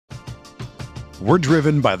We're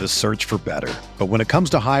driven by the search for better. But when it comes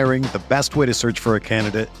to hiring, the best way to search for a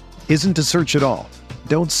candidate isn't to search at all.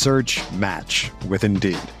 Don't search, match with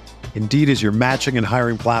Indeed. Indeed is your matching and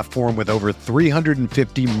hiring platform with over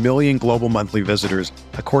 350 million global monthly visitors,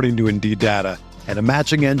 according to Indeed data, and a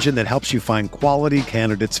matching engine that helps you find quality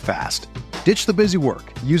candidates fast. Ditch the busy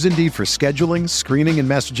work. Use Indeed for scheduling, screening, and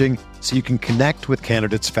messaging so you can connect with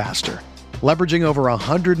candidates faster. Leveraging over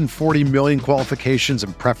 140 million qualifications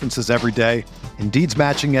and preferences every day, Indeed's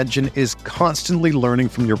matching engine is constantly learning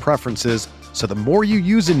from your preferences, so the more you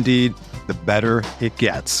use Indeed, the better it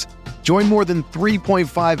gets. Join more than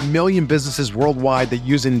 3.5 million businesses worldwide that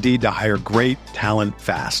use Indeed to hire great talent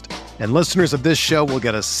fast. And listeners of this show will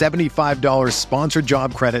get a $75 sponsored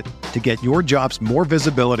job credit to get your jobs more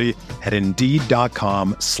visibility at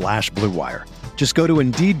Indeed.com/Blue Wire. Just go to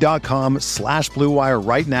Indeed.com/Blue Wire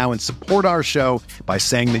right now and support our show by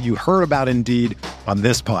saying that you heard about Indeed on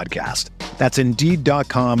this podcast. That's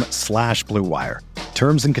Indeed.com/Blue Wire.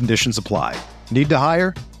 Terms and conditions apply. Need to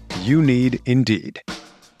hire? You need Indeed.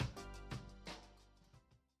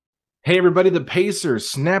 Hey everybody, the Pacers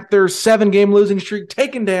snapped their 7-game losing streak,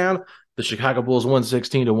 taking down the Chicago Bulls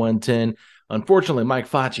 116-110. Unfortunately, Mike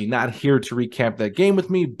Facci not here to recap that game with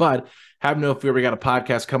me, but have no fear, we got a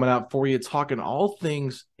podcast coming out for you talking all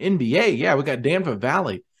things NBA. Yeah, we got Dan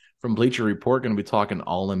Favale from Bleacher Report going to be talking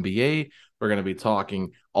all NBA. We're going to be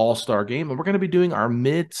talking All-Star Game, and we're going to be doing our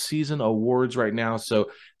mid-season awards right now.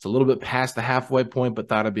 So it's a little bit past the halfway point, but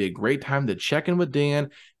thought it'd be a great time to check in with Dan,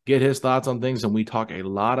 get his thoughts on things, and we talk a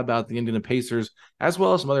lot about the Indiana Pacers as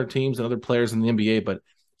well as some other teams and other players in the NBA, but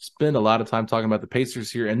spend a lot of time talking about the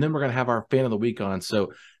Pacers here, and then we're going to have our Fan of the Week on.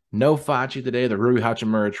 So no Facci today. The Rui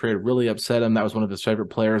Hachimura trade really upset him. That was one of his favorite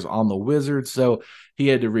players on the Wizards, so he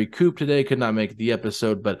had to recoup today, could not make the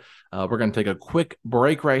episode, but we're going to take a quick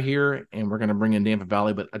break right here, and we're going to bring in Dan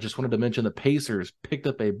Favale, but I just wanted to mention the Pacers picked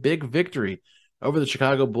up a big victory over the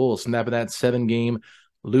Chicago Bulls, snapping that 7-game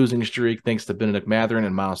losing streak thanks to Benedict Mathurin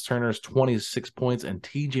and Miles Turner's 26 points and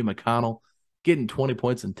TJ McConnell getting 20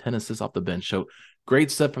 points and 10 assists off the bench. So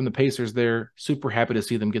great stuff from the Pacers there. Super happy to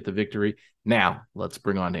see them get the victory. Now, let's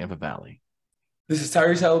bring on Dan Favale. This is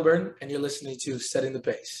Tyrese Halliburton, and you're listening to Setting the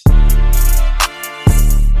Pace.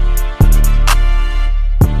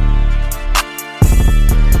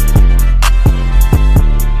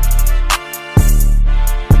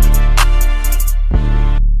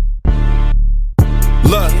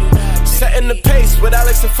 Look, setting the pace with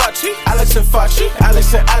Alex and Facci. Alex and Facci.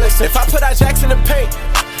 Alex and Alex. If I put our jacks in the paint,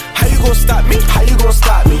 how you gonna stop me? How you gonna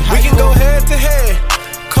stop me? We can go head to head.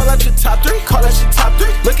 Call out your top three. Call out your top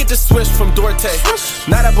three. Look at the switch from Duarte.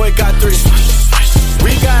 Now that boy got 3.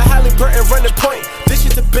 We got Halliburton running point. This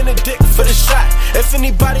is the Benedict for the shot. If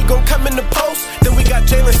anybody gon' come in the post, then we got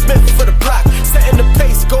Jalen Smith for the block. Setting the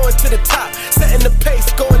pace, going to the top. Setting the pace,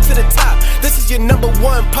 going to the top. This is your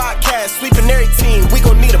 #1 podcast. Sweeping every team. We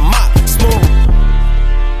gon' need a mop. Smooth.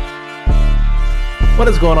 What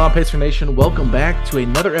is going on, Pacer Nation? Welcome back to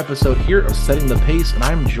another episode here of Setting the Pace, and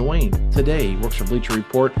I'm joined today, he works for Bleacher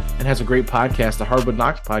Report and has a great podcast, the Hardwood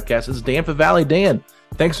Knocks podcast. It's Dan Favale. Dan,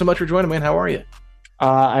 thanks so much for joining, man. How are you?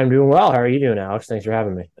 I'm doing well. How are you doing, Alex? Thanks for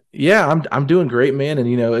having me. Yeah, I'm doing great, man. And,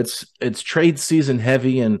 you know, it's trade season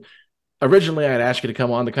heavy, and originally I'd ask you to come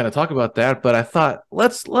on to kind of talk about that, but I thought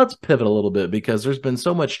let's pivot a little bit because there's been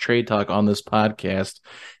so much trade talk on this podcast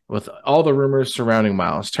with all the rumors surrounding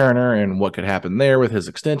Miles Turner and what could happen there with his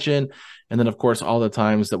extension. And then, of course, all the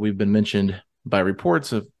times that we've been mentioned by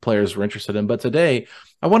reports of players we're interested in. But today,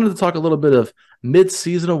 I wanted to talk a little bit of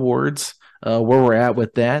mid-season awards, where we're at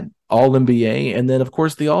with that, All-NBA, and then, of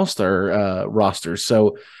course, the All-Star rosters.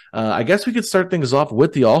 So I guess we could start things off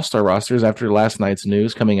with the All-Star rosters after last night's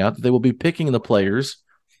news coming out that they will be picking the players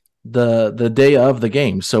the day of the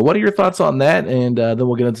game. So what are your thoughts on that? And then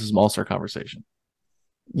we'll get into some All-Star conversation.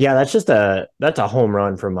 Yeah, that's a home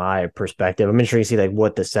run from my perspective. I'm interested to see like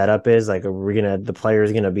what the setup is. Like, are we the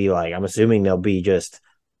players gonna be like? I'm assuming they'll be just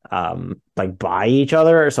like by each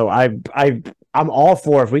other. So I'm all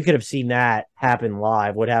for if we could have seen that happen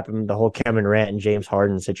live. What happened the whole Kevin Durant and James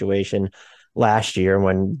Harden situation last year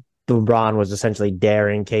when LeBron was essentially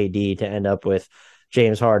daring KD to end up with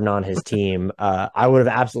James Harden on his team. I would have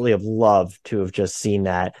absolutely loved to have just seen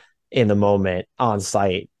that in the moment on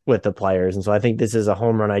site with the players. And so I think this is a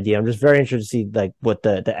home run idea. I'm just very interested to see like what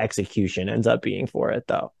the execution ends up being for it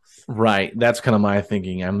though. Right. That's kind of my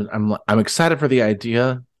thinking. I'm excited for the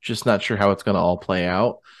idea, just not sure how it's going to all play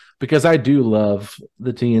out because I do love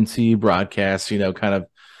the TNT broadcasts, you know, kind of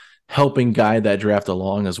helping guide that draft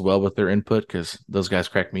along as well with their input, because those guys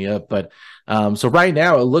crack me up. But so right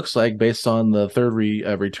now it looks like, based on the third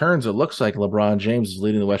returns, it looks like LeBron James is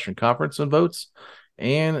leading the Western Conference in votes.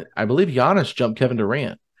 And I believe Giannis jumped Kevin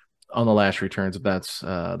Durant on the last returns, if that's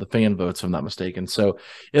the fan votes, if I'm not mistaken. So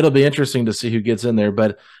it'll be interesting to see who gets in there.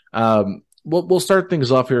 But we'll start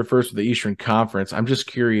things off here first with the Eastern Conference. I'm just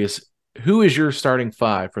curious, who is your starting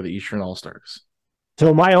five for the Eastern All-Stars?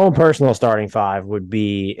 So my own personal starting five would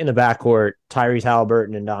be, in the backcourt, Tyrese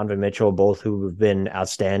Halliburton and Donovan Mitchell, both who have been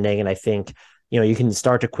outstanding. And I think, you can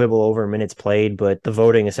start to quibble over minutes played, but the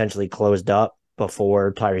voting essentially closed up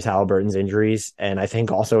before Tyrese Halliburton's injuries. And I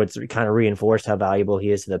think also it's kind of reinforced how valuable he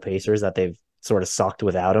is to the Pacers, that they've sort of sucked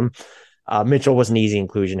without him. Mitchell was an easy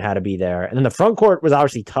inclusion, had to be there. And then the front court was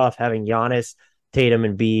obviously tough, having Giannis, Tatum,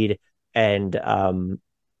 Embiid, and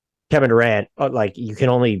Kevin Durant. Like, you can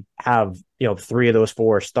only have, three of those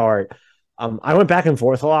four start. I went back and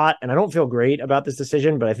forth a lot, and I don't feel great about this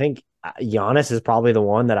decision, but I think Giannis is probably the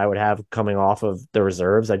one that I would have coming off of the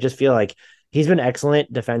reserves. I just feel like he's been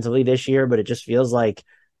excellent defensively this year, but it just feels like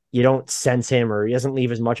you don't sense him, or he doesn't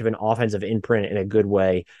leave as much of an offensive imprint in a good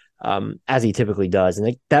way as he typically does.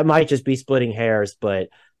 And that might just be splitting hairs, but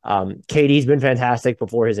KD's been fantastic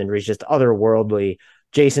before his injuries, just otherworldly.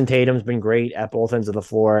 Jason Tatum's been great at both ends of the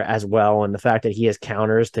floor as well, and the fact that he has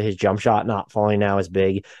counters to his jump shot not falling now is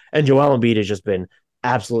big. And Joel Embiid has just been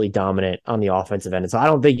absolutely dominant on the offensive end. And so I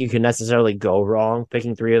don't think you can necessarily go wrong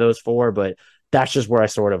picking three of those four, but that's just where I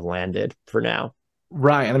sort of landed for now.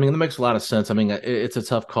 Right. And I mean, that makes a lot of sense. I mean, it's a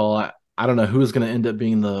tough call. I don't know who's going to end up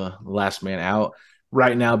being the last man out.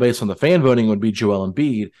 Right now, based on the fan voting, it would be Joel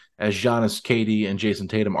Embiid, as Giannis, KD, and Jason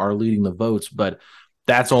Tatum are leading the votes, but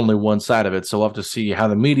that's only one side of it. So we'll have to see how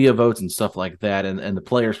the media votes and stuff like that, and the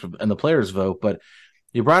players vote. But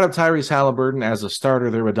you brought up Tyrese Halliburton as a starter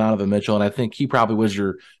there with Donovan Mitchell, and I think he probably was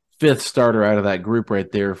your fifth starter out of that group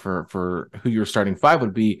right there for who your starting five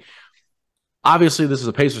would be. Obviously, this is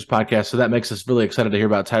a Pacers podcast, so that makes us really excited to hear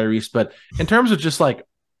about Tyrese. But in terms of just like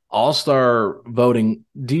all-star voting,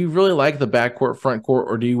 do you really like the backcourt, front court,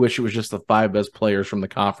 or do you wish it was just the five best players from the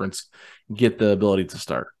conference get the ability to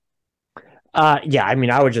start? Yeah, I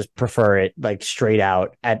mean, I would just prefer it like straight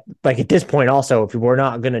out at this point. Also, if we're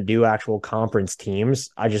not going to do actual conference teams,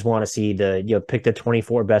 I just want to see pick the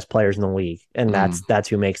 24 best players in the league, and that's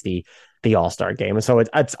who makes the all-star game. And so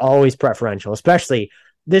it's always preferential. Especially,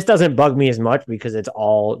 this doesn't bug me as much because it's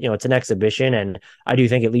all, it's an exhibition, and I do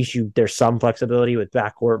think at least there's some flexibility with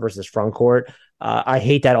backcourt versus front court. I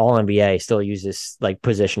hate that all NBA still uses like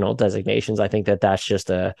positional designations. I think that's just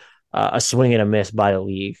a swing and a miss by the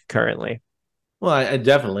league currently. Well, I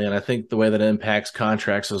definitely, and I think the way that it impacts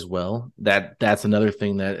contracts as well, that's another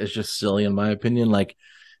thing that is just silly in my opinion. Like,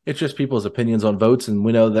 it's just people's opinions on votes, and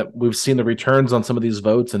we know that we've seen the returns on some of these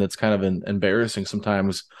votes, and it's kind of embarrassing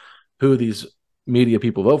sometimes who these media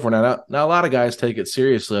people vote for. Now, a lot of guys take it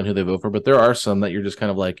seriously on who they vote for, but there are some that you're just kind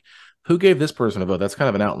of like, who gave this person a vote? That's kind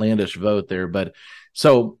of an outlandish vote there. But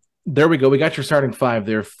so there we go. We got your starting five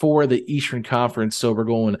there for the Eastern Conference. So we're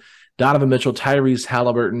going Donovan Mitchell, Tyrese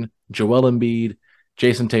Halliburton, Joel Embiid,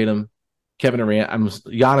 Jason Tatum, Kevin Durant.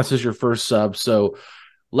 Giannis is your first sub. So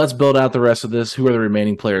let's build out the rest of this. Who are the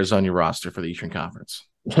remaining players on your roster for the Eastern Conference?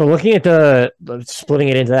 So looking at splitting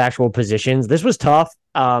it into the actual positions, this was tough.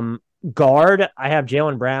 Guard, I have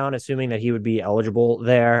Jaylen Brown, assuming that he would be eligible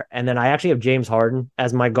there. And then I actually have James Harden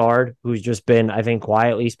as my guard, who's just been, I think,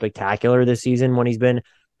 quietly spectacular this season when he's been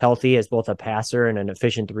healthy, as both a passer and an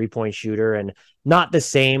efficient three-point shooter, and not the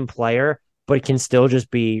same player, but can still just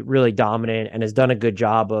be really dominant and has done a good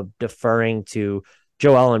job of deferring to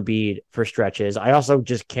Joel Embiid for stretches. I also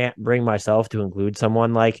just can't bring myself to include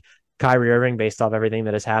someone like Kyrie Irving based off everything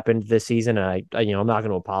that has happened this season. And I'm not going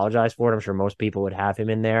to apologize for it. I'm sure most people would have him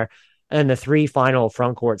in there. And the three final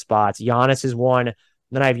front court spots, Giannis is one.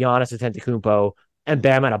 Then I have Giannis Antetokounmpo and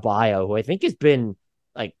Bam Adebayo, who I think has been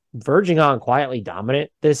like verging on quietly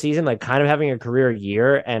dominant this season, like kind of having a career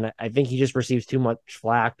year. And I think he just receives too much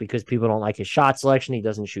flack because people don't like his shot selection. He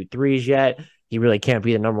doesn't shoot threes yet. He really can't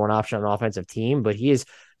be the number one option on an offensive team, but he is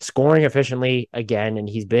scoring efficiently again. And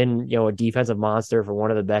he's been, a defensive monster for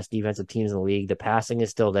one of the best defensive teams in the league. The passing is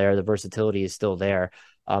still there. The versatility is still there.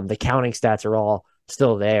 The counting stats are all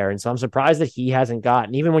still there. And so I'm surprised that he hasn't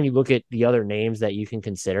gotten, even when you look at the other names that you can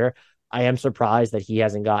consider, I am surprised that he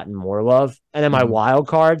hasn't gotten more love. And then my wild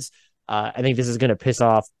cards, I think this is going to piss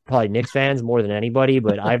off probably Knicks fans more than anybody,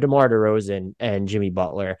 but I have DeMar DeRozan and Jimmy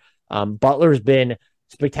Butler. Butler's been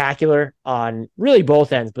spectacular on really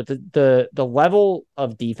both ends, but the level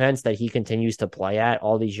of defense that he continues to play at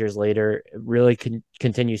all these years later really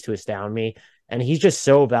continues to astound me. And he's just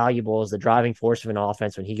so valuable as the driving force of an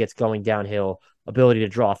offense when he gets going downhill, ability to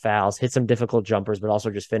draw fouls, hit some difficult jumpers, but also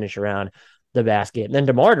just finish around the basket. And then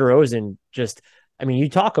DeMar DeRozan you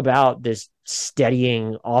talk about this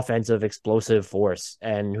steadying offensive explosive force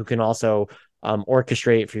and who can also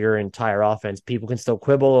orchestrate for your entire offense. People can still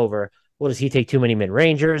quibble over, well, does he take too many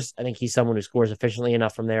mid-rangers? I think he's someone who scores efficiently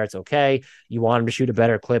enough from there. It's okay. You want him to shoot a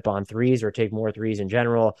better clip on threes or take more threes in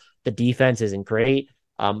general. The defense isn't great.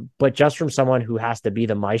 But just from someone who has to be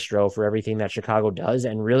the maestro for everything that Chicago does,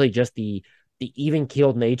 and really just the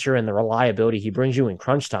even-keeled nature and the reliability he brings you in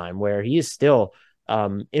crunch time, where he is still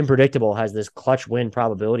unpredictable, has this clutch win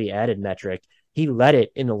probability added metric. He led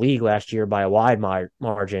it in the league last year by a wide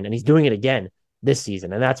margin, and he's doing it again this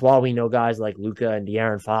season. And that's why we know guys like Luka and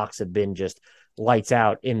De'Aaron Fox have been just lights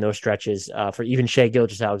out in those stretches for even Shai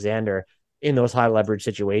Gilgeous-Alexander in those high leverage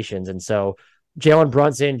situations. And so Jalen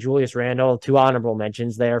Brunson, Julius Randle, 2 honorable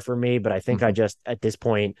mentions there for me, but I think I just, at this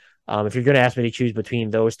point, if you're going to ask me to choose between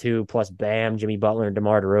those two plus Bam, Jimmy Butler, and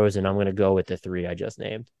DeMar DeRozan, I'm going to go with the 3 I just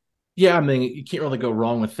named. Yeah, I mean, you can't really go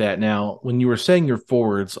wrong with that. Now, when you were saying your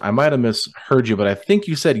forwards, I might have misheard you, but I think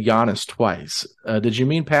you said Giannis twice. Did you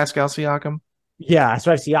mean Pascal Siakam? Yeah,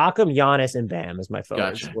 so I have Siakam, Giannis, and Bam as my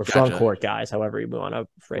forwards. Gotcha. We're front court guys, however you want to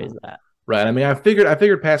phrase that. Right. I mean, I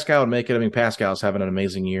figured Pascal would make it. I mean, Pascal's having an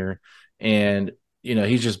amazing year, and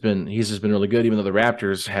he's just been really good, even though the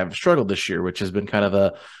Raptors have struggled this year, which has been kind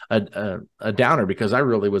of a downer because I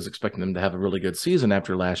really was expecting them to have a really good season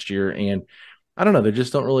after last year, and I don't know, they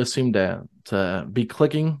just don't really seem to be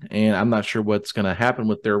clicking, and I'm not sure what's going to happen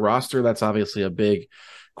with their roster. That's obviously a big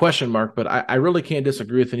question mark, but I really can't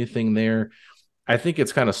disagree with anything there. I think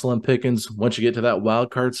it's kind of slim pickings once you get to that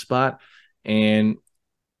wild card spot, and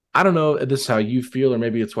I don't know if this is how you feel, or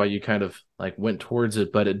maybe it's why you kind of like went towards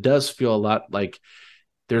it, but it does feel a lot like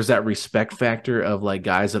there's that respect factor of like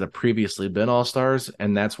guys that have previously been all-stars,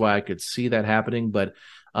 and that's why I could see that happening. But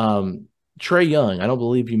Trae Young, I don't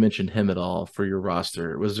believe you mentioned him at all for your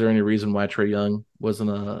roster. Was there any reason why Trae Young wasn't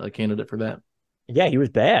a candidate for that? Yeah, he was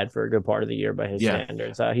bad for a good part of the year by his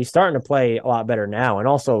standards. He's starting to play a lot better now. And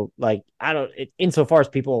also, like, insofar as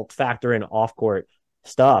people factor in off-court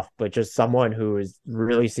stuff, but just someone who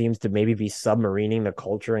really seems to maybe be submarining the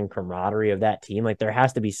culture and camaraderie of that team. Like, there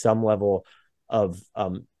has to be some level of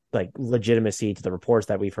legitimacy to the reports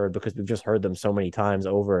that we've heard, because we've just heard them so many times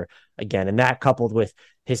over again. And that, coupled with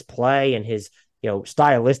his play and his,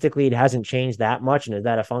 stylistically, it hasn't changed that much. And is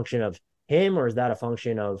that a function of him, or is that a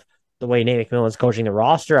function of the way Nate McMillan's coaching the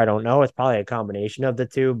roster? I don't know. It's probably a combination of the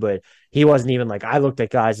two, but he wasn't even like, I looked at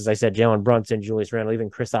guys, as I said, Jalen Brunson, Julius Randle, even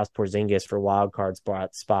Kristaps Porzingis for wild card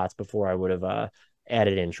spots before I would have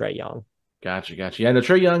added in Trae Young. Gotcha. Yeah, no,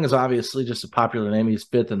 Trae Young is obviously just a popular name. He's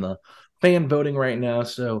 5th in the fan voting right now.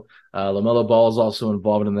 So LaMelo Ball is also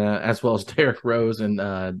involved in that, as well as Derrick Rose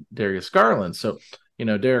and Darius Garland. So,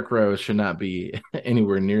 Derrick Rose should not be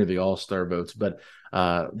anywhere near the all-star votes, but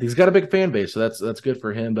he's got a big fan base, so that's good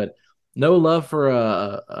for him. But no love for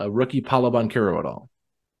a rookie Paolo Banchero at all.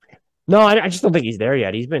 No, I just don't think he's there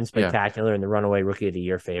yet. He's been spectacular in the runaway rookie of the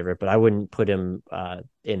year favorite, but I wouldn't put him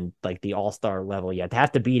in like the all-star level yet. To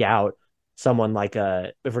have to beat out someone like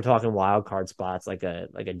if we're talking wild card spots, like a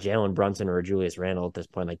Jalen Brunson or a Julius Randle at this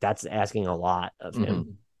point, like that's asking a lot of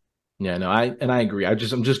him. Yeah, no, I agree. I'm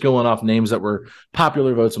just going off names that were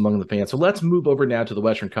popular votes among the fans. So let's move over now to the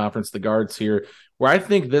Western Conference, the guards here, where I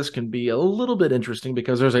think this can be a little bit interesting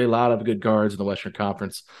because there's a lot of good guards in the Western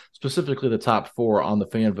Conference, specifically the top 4 on the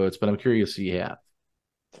fan votes, but I'm curious who you have.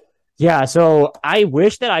 Yeah, so I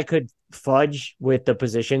wish that I could fudge with the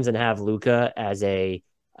positions and have Luka as a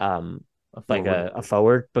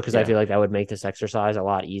forward, because I feel like that would make this exercise a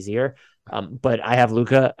lot easier. But I have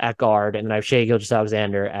Luka at guard, and I have Shai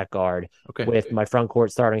Gilgeous-Alexander at guard, with my front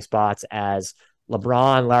court starting spots as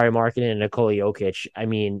LeBron, Larry Markkinen, and Nikola Jokic. I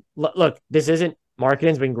mean, look, this isn't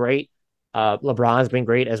Markkinen's been great. LeBron's been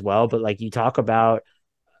great as well, but like, you talk about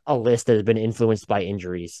a list that has been influenced by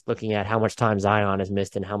injuries, looking at how much time Zion has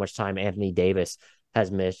missed and how much time Anthony Davis has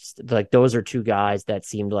missed. Like, those are 2 guys that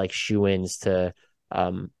seemed like shoo-ins to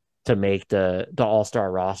make the all-star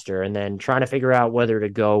roster, and then trying to figure out whether to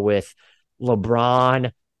go with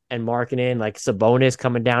LeBron and Markkinen, like Sabonis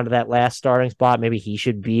coming down to that last starting spot. Maybe he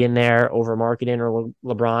should be in there over Markkinen or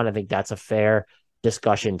LeBron. I think that's a fair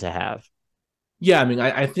discussion to have. Yeah, I mean,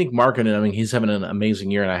 I think Markkinen, I mean, he's having an amazing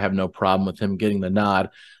year, and I have no problem with him getting the nod.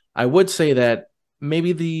 I would say that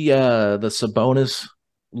maybe the Sabonis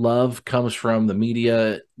love comes from the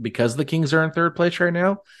media because the Kings are in 3rd place right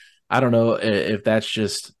now. I don't know if that's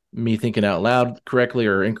just me thinking out loud correctly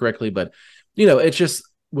or incorrectly, but it's just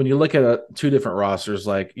when you look at 2 different rosters,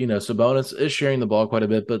 like Sabonis is sharing the ball quite a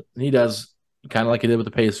bit, but he does kind of like he did with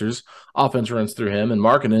the Pacers. Offense runs through him, and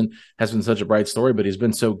Markkanen has been such a bright story, but he's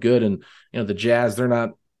been so good. And, the Jazz, they're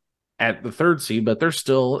not at the third seed, but they're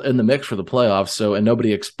still in the mix for the playoffs. So, and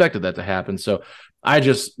nobody expected that to happen. So I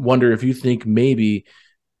just wonder if you think maybe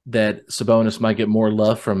that Sabonis might get more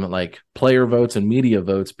love from like player votes and media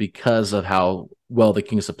votes because of how well the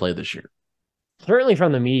Kings have played this year. Certainly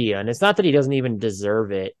from the media. And it's not that he doesn't even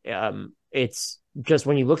deserve it. It's just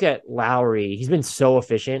when you look at Lowry, he's been so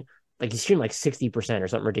efficient. Like he's shooting like 60% or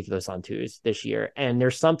something ridiculous on twos this year. And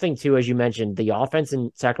there's something too, as you mentioned, the offense in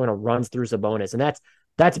Sacramento runs through Sabonis, and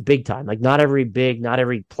that's big time. Like not every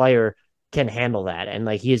player can handle that. And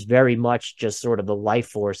like he is very much just sort of the life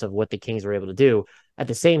force of what the Kings were able to do. At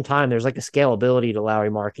the same time, there's like a scalability to Lowry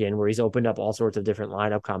Markkanen where he's opened up all sorts of different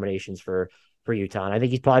lineup combinations for Utah. And I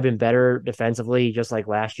think he's probably been better defensively, just like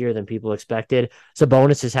last year, than people expected.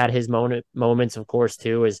 Sabonis has had his moments, of course,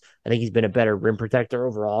 too, as I think he's been a better rim protector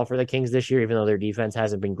overall for the Kings this year, even though their defense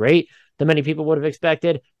hasn't been great than many people would have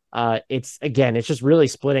expected. It's just really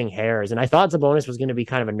splitting hairs. And I thought Sabonis was going to be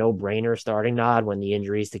kind of a no-brainer starting nod when the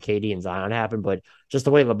injuries to KD and Zion happened, but just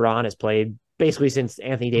the way LeBron has played basically since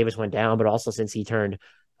Anthony Davis went down, but also since he turned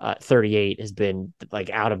 38 has been like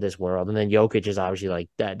out of this world. And then Jokic is obviously like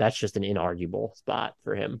that. That's just an inarguable spot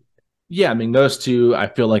for him. Yeah. I mean, those two, I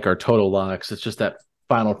feel like are total locks. It's just that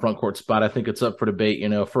final front court spot. I think it's up for debate.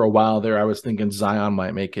 For a while there, I was thinking Zion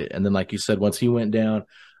might make it. And then, like you said, once he went down,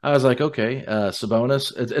 I was like, okay,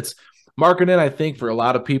 Sabonis, it's Markkanen. I think for a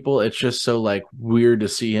lot of people, it's just so like weird to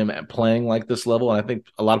see him playing like this level. And I think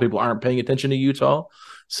a lot of people aren't paying attention to Utah.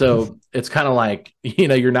 So it's kind of like,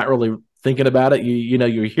 you're not really thinking about it.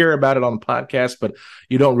 You hear about it on the podcast, but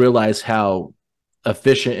you don't realize how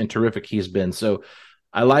efficient and terrific he's been. So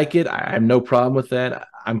I like it. I have no problem with that.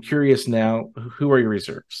 I'm curious now, who are your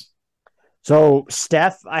reserves? So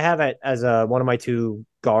Steph, I have it as one of my two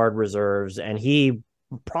guard reserves, and he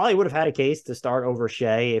probably would have had a case to start over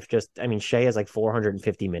Shea Shea has like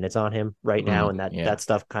 450 minutes on him right now, and that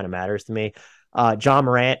stuff kind of matters to me. John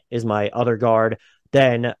Morant is my other guard.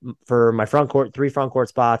 Then for my three front court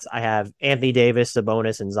spots, I have Anthony Davis,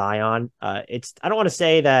 Sabonis, and Zion. I don't want to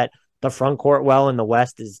say that the front court in the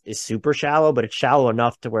West is super shallow, but it's shallow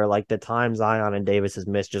enough to where like the time Zion and Davis has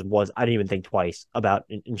missed I didn't even think twice about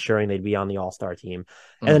ensuring they'd be on the All-Star team.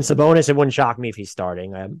 Mm-hmm. And then Sabonis, it wouldn't shock me if he's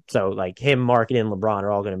starting. So like him, Markkanen, and LeBron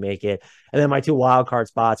are all going to make it. And then my two wild card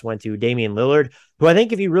spots went to Damian Lillard, who I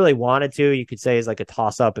think if you really wanted to, you could say is like a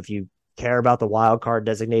toss up if you care about the wild card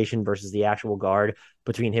designation versus the actual guard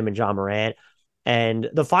between him and John Morant. And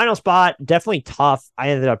the final spot, definitely tough. I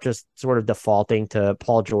ended up just sort of defaulting to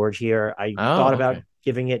Paul George here. I thought about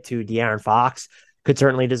giving it to De'Aaron Fox, could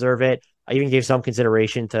certainly deserve it. I even gave some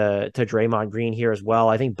consideration to Draymond Green here as well.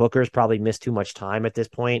 I think Booker's probably missed too much time at this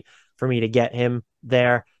point for me to get him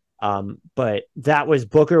there. But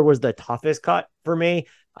Booker was the toughest cut for me.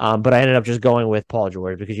 But I ended up just going with Paul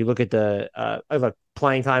George because you look at the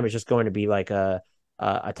playing time is just going to be like a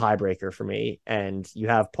tiebreaker for me. And you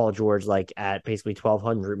have Paul George like at basically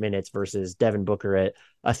 1,200 minutes versus Devin Booker at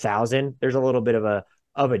 1,000. There's a little bit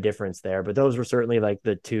of a difference there, but those were certainly like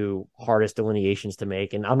the two hardest delineations to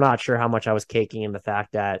make. And I'm not sure how much I was caking in the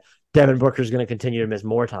fact that Devin Booker is going to continue to miss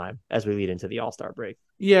more time as we lead into the All-Star break.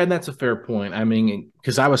 Yeah, and that's a fair point. I mean,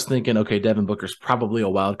 because I was thinking, okay, Devin Booker's probably a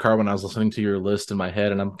wild card when I was listening to your list in my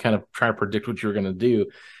head, and I'm kind of trying to predict what you were going to do.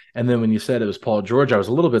 And then when you said it was Paul George, I was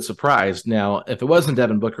a little bit surprised. Now, if it wasn't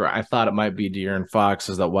Devin Booker, I thought it might be De'Aaron Fox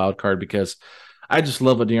as that wild card because I just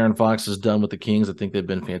love what De'Aaron Fox has done with the Kings. I think they've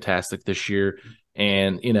been fantastic this year.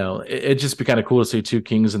 And, it'd just be kind of cool to see two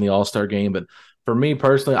Kings in the All-Star game. But for me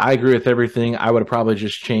personally, I agree with everything. I would have probably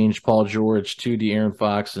just changed Paul George to De'Aaron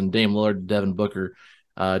Fox and Dame Lillard to Devin Booker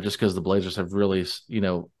just because the Blazers have really,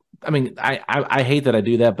 I hate that I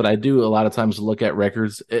do that, but I do a lot of times look at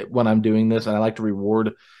records when I'm doing this, and I like to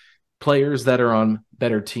reward players that are on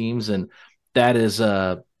better teams, and that is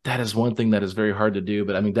one thing that is very hard to do.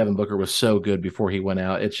 But I mean, Devin Booker was so good before he went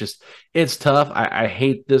out. It's tough. I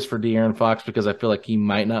hate this for De'Aaron Fox because I feel like he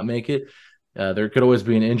might not make it. There could always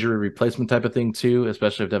be an injury replacement type of thing too,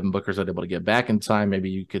 especially if Devin Booker's not able to get back in time.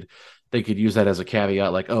 Maybe they could use that as a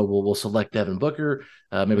caveat, like, oh, well, we'll select Devin Booker.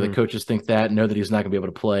 Maybe the coaches think that, know that he's not going to be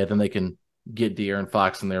able to play. Then they can get De'Aaron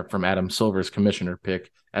Fox in there from Adam Silver's commissioner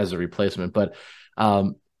pick as a replacement. But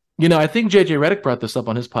I think JJ Redick brought this up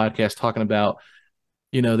on his podcast talking about,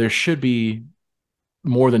 there should be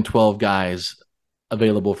more than 12 guys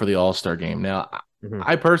available for the All-Star game. Now,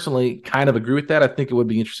 I personally kind of agree with that. I think it would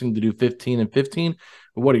be interesting to do 15 and 15.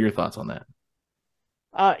 But what are your thoughts on that?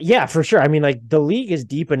 Yeah, for sure. I mean, like the league is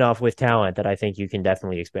deep enough with talent that I think you can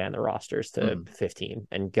definitely expand the rosters to 15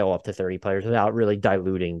 and go up to 30 players without really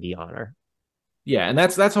diluting the honor. Yeah, and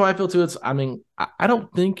that's how I feel too. I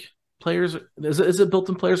don't think players is it built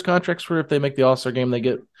in players' contracts where if they make the All-Star game they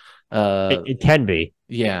get It can be.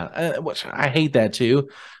 yeah, which I hate that too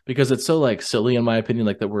because it's so like silly in my opinion,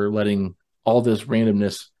 like that we're letting all this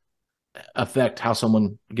randomness affect how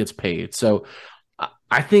someone gets paid. So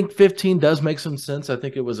I think 15 does make some sense. I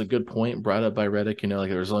think it was a good point brought up by Reddick. Like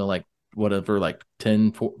there was only like whatever, like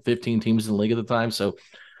 10, 15 teams in the league at the time. So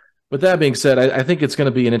with that being said, I think it's going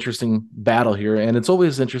to be an interesting battle here. And it's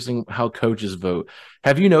always interesting how coaches vote.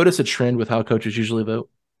 Have you noticed a trend with how coaches usually vote?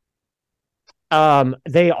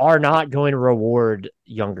 They are not going to reward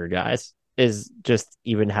younger guys, is just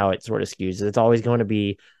even how it sort of skews. It's always going to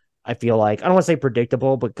be, I feel like, I don't want to say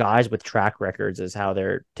predictable, but guys with track records is how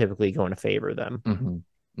they're typically going to favor them. Mm-hmm.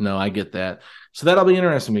 No, I get that. So that'll be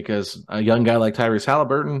interesting because a young guy like Tyrese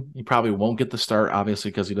Halliburton, he probably won't get the start, obviously,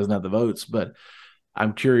 because he doesn't have the votes. But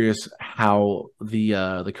I'm curious how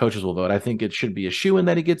the coaches will vote. I think it should be a shoo-in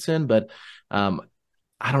that he gets in, but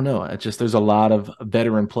I don't know. It's just there's a lot of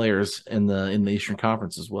veteran players in the Eastern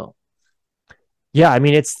Conference as well. Yeah, I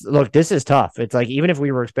mean, this is tough. It's like even if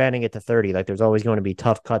we were expanding it to 30, like there's always going to be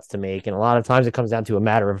tough cuts to make, and a lot of times it comes down to a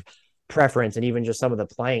matter of preference, and even just some of the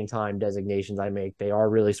playing time designations I make, they are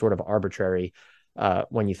really sort of arbitrary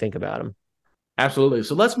when you think about them. Absolutely.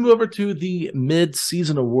 So let's move over to the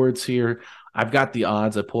mid-season awards here. I've got the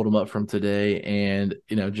odds. I pulled them up from today and,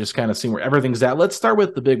 just kind of seeing where everything's at. Let's start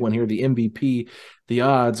with the big one here, the MVP. The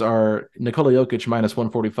odds are Nikola Jokic minus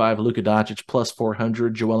 145, Luka Doncic plus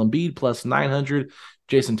 400, Joel Embiid plus 900,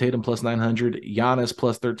 Jason Tatum plus 900, Giannis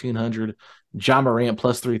plus 1,300, Ja Morant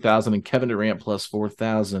plus 3,000, and Kevin Durant plus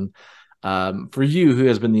 4,000. For you, who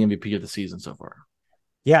has been the MVP of the season so far?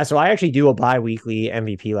 Yeah, so I actually do a bi-weekly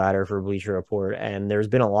MVP ladder for Bleacher Report, and there's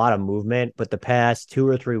been a lot of movement, but the past 2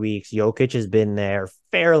 or 3 weeks, Jokic has been there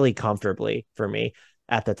fairly comfortably for me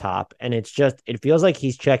at the top. And it feels like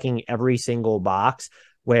he's checking every single box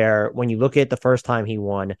where when you look at the first time he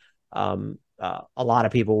won, a lot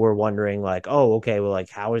of people were wondering like, oh, okay, well,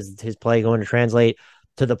 like how is his play going to translate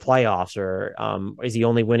to the playoffs, or is he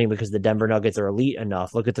only winning because the Denver Nuggets are elite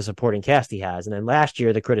enough? Look at the supporting cast he has. And then last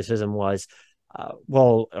year, the criticism was,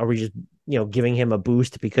 well, are we just giving him a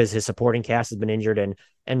boost because his supporting cast has been injured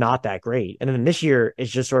and not that great? And then this year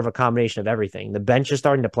it's just sort of a combination of everything. The bench is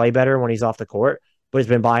starting to play better when he's off the court, but it's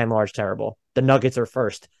been by and large terrible. The Nuggets are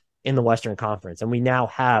first in the Western Conference, and we now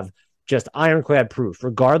have just ironclad proof,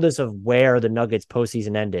 regardless of where the Nuggets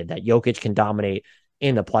postseason ended, that Jokic can dominate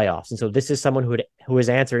in the playoffs. And so this is someone who has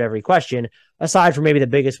answered every question, aside from maybe the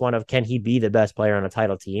biggest one of can he be the best player on a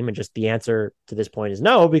title team? And just the answer to this point is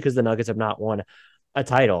no, because the Nuggets have not won a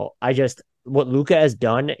title. What Luka has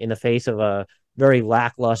done in the face of a very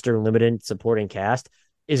lackluster, limited supporting cast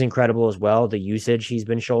is incredible as well. The usage he's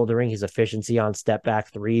been shouldering, his efficiency on step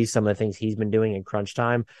back threes, some of the things he's been doing in crunch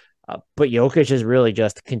time. But Jokic is really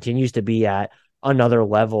just continues to be at another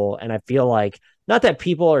level. And I feel like not that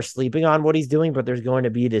people are sleeping on what he's doing, but there's going to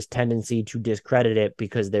be this tendency to discredit it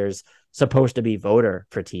because there's supposed to be voter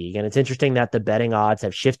fatigue. And it's interesting that the betting odds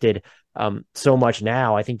have shifted so much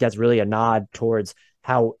now. I think that's really a nod towards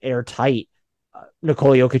how airtight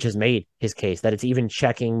Nikola Jokic has made his case, that it's even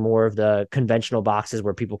checking more of the conventional boxes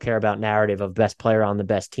where people care about narrative of best player on the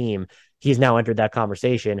best team. He's now entered that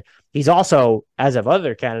conversation. He's also, as of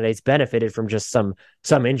other candidates, benefited from just some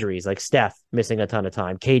injuries, like Steph missing a ton of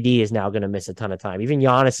time. KD is now going to miss a ton of time. Even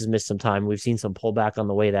Giannis has missed some time. We've seen some pullback on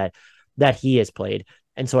the way that he has played.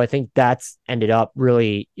 And so I think that's ended up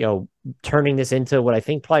really, turning this into what I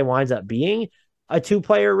think probably winds up being a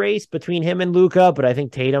 2-player race between him and Luka. But I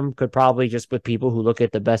think Tatum could probably, just with people who look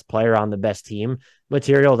at the best player on the best team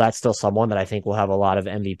material, that's still someone that I think will have a lot of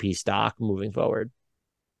MVP stock moving forward.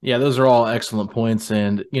 Yeah, those are all excellent points.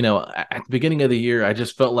 And, at the beginning of the year, I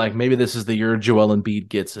just felt like maybe this is the year Joel Embiid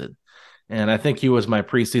gets it. And I think he was my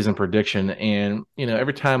preseason prediction. And,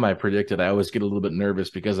 every time I predict it, I always get a little bit nervous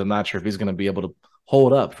because I'm not sure if he's going to be able to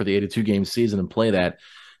hold up for the 82-game season and play that.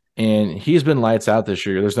 And he's been lights out this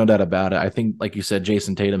year. There's no doubt about it. I think, like you said,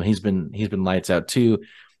 Jason Tatum, he's been lights out too.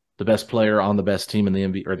 The best player on the best team in the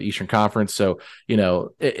NBA or the Eastern Conference. So,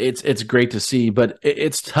 it's great to see, but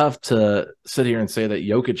it's tough to sit here and say that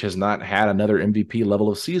Jokic has not had another MVP level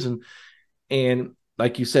of season. And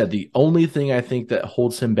like you said, the only thing I think that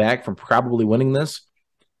holds him back from probably winning this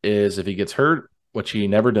is if he gets hurt, which he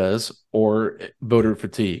never does, or voter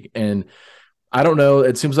fatigue. And I don't know.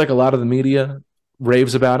 It seems like a lot of the media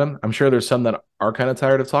raves about him. I'm sure there's some that are kind of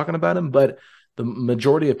tired of talking about him, but the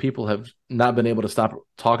majority of people have not been able to stop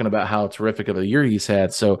talking about how terrific of a year he's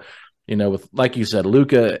had. So, with, like you said,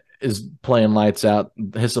 Luka is playing lights out.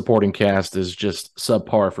 His supporting cast is just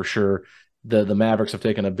subpar for sure. the Mavericks have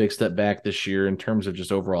taken a big step back this year in terms of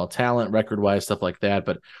just overall talent, record-wise, stuff like that.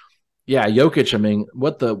 But yeah, Jokic, I mean,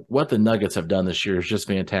 what the Nuggets have done this year is just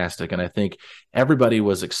fantastic. And I think everybody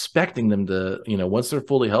was expecting them to, once they're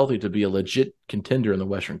fully healthy, to be a legit contender in the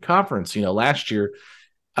Western Conference. Last year,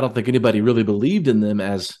 I don't think anybody really believed in them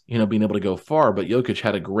as, being able to go far, but Jokic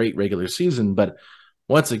had a great regular season. But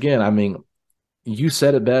once again, I mean, you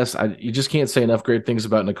said it best. You just can't say enough great things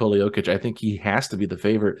about Nikola Jokic. I think he has to be the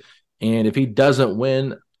favorite. And if he doesn't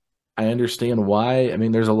win, I understand why. I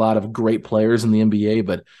mean, there's a lot of great players in the NBA,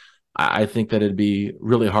 but I think that it'd be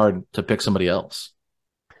really hard to pick somebody else.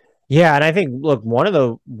 Yeah, and I think, look, one of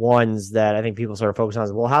the ones that I think people sort of focus on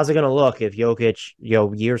is, well, how's it going to look if Jokic,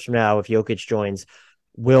 years from now, if Jokic joins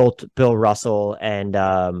Wilt, Bill Russell, and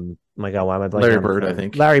my God, why am I blanking? Larry Bird, I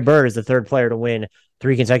think. Larry Bird is the third player to win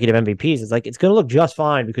 3 consecutive MVPs. It's like, it's going to look just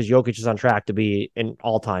fine because Jokic is on track to be an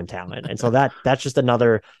all-time talent. And so that's just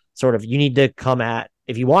another sort of, you need to come at,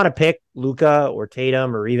 if you want to pick Luka or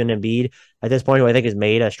Tatum or even Embiid at this point, who I think has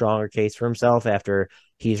made a stronger case for himself after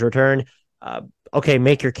he's returned, okay,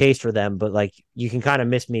 make your case for them. But like, you can kind of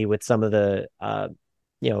miss me with some of the,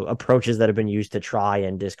 approaches that have been used to try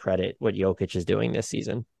and discredit what Jokic is doing this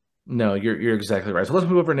season. No, you're exactly right. So let's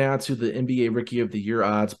move over now to the NBA Rookie of the Year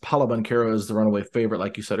odds. Paolo Banchero is the runaway favorite,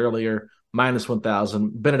 like you said earlier, minus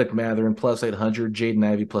 1,000. Bennedict Mathurin plus 800. Jaden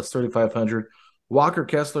Ivey plus 3,500. Walker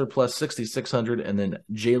Kessler plus 6,600. And then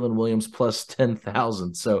Jalen Williams plus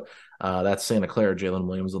 10,000. So that's Santa Clara, Jalen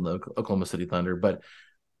Williams on the Oklahoma City Thunder. But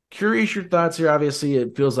curious your thoughts here. Obviously,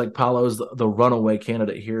 it feels like Paolo is the runaway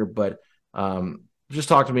candidate here, but just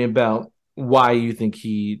talk to me about why you think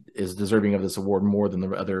he is deserving of this award more than the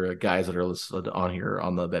other guys that are listed on here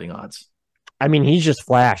on the betting odds. I mean, he's just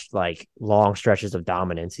flashed like long stretches of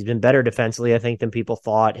dominance. He's been better defensively, I think, than people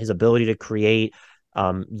thought. His ability to create,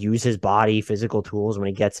 use his body, physical tools when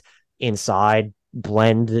he gets inside,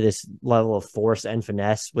 blend this level of force and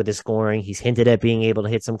finesse with his scoring. He's hinted at being able to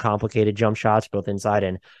hit some complicated jump shots, both inside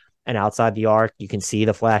and outside the arc. You can see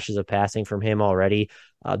the flashes of passing from him already.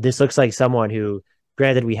 This looks like someone who,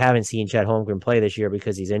 granted, we haven't seen Chet Holmgren play this year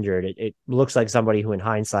because he's injured. It looks like somebody who, in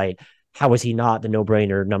hindsight, how was he not the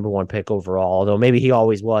no-brainer number 1 pick overall? Although maybe he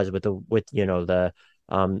always was with the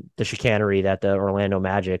chicanery that the Orlando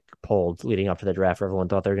Magic pulled leading up to the draft. Everyone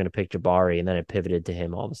thought they were going to pick Jabari, and then it pivoted to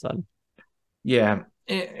him all of a sudden. Yeah,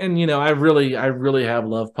 and I really have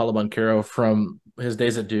loved Paolo Banchero from his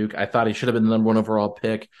days at Duke. I thought he should have been the number 1 overall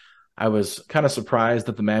pick. I was kind of surprised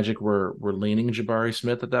that the Magic were leaning Jabari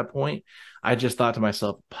Smith at that point. I just thought to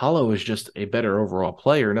myself, Paolo is just a better overall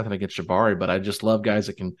player. Nothing against Jabari, but I just love guys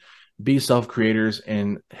that can be self-creators,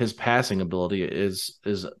 and his passing ability is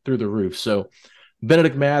through the roof. So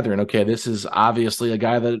Bennedict Mathurin, okay, this is obviously a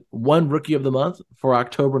guy that won Rookie of the Month for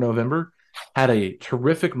October, November, had a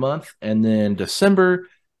terrific month, and then December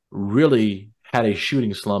really had a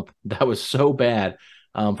shooting slump that was so bad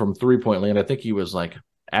from three-point land. I think he was like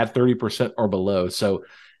at 30% or below. So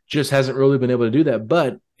just hasn't really been able to do that,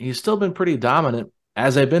 but he's still been pretty dominant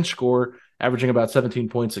as a bench scorer, averaging about 17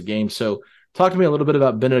 points a game. So talk to me a little bit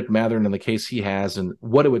about Bennedict Mathurin and the case he has and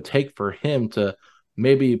what it would take for him to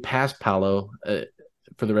maybe pass Paolo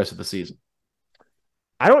for the rest of the season.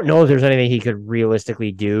 I don't know if there's anything he could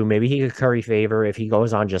realistically do. Maybe he could curry favor if he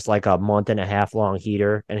goes on just like a month and a half long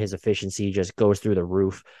heater and his efficiency just goes through the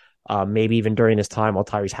roof. Maybe even during this time while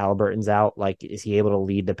Tyrese Halliburton's out, like, is he able to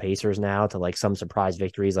lead the Pacers now to like some surprise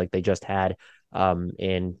victories like they just had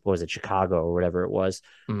in, what was it, Chicago or whatever it was?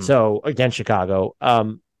 So against Chicago,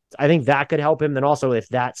 I think that could help him. Then also, if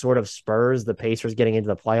that sort of spurs the Pacers getting into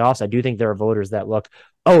the playoffs, I do think there are voters that look,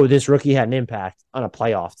 oh, this rookie had an impact on a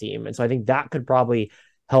playoff team. And so I think that could probably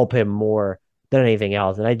help him more than anything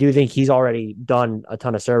else. And I do think he's already done a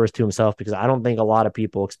ton of service to himself, because I don't think a lot of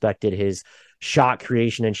people expected his shot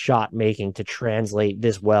creation and shot making to translate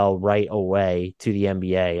this well right away to the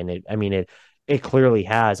NBA. And it clearly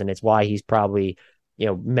has. And it's why he's probably,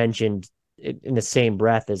 mentioned in the same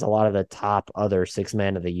breath as a lot of the top other 6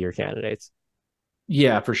 man of the year candidates.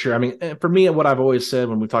 Yeah, for sure. I mean, for me, what I've always said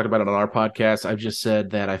when we talked about it on our podcast, I've just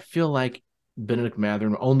said that I feel like Bennedict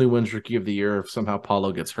Mathurin only wins Rookie of the Year if somehow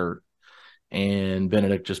Paolo gets hurt and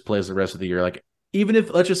Bennedict just plays the rest of the year. Like, even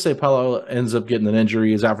if, let's just say, Paolo ends up getting an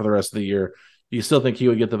injury, is out for the rest of the year, do you still think he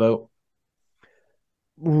would get the vote?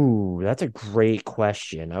 Ooh, that's a great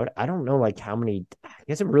question. I don't know, like, how many. I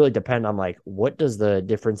guess it really depends on, like, what does the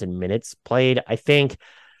difference in minutes played. I think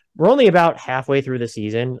we're only about halfway through the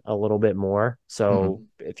season, a little bit more. So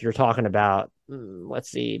if you're talking about,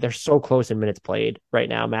 let's see, they're so close in minutes played right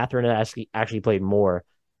now. Mathurin actually played more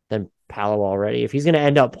than Paolo already. If he's going to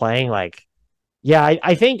end up playing, like, yeah,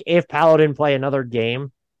 I think if Paolo didn't play another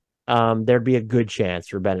game, there'd be a good chance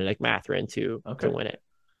for Bennedict Mathurin to win it.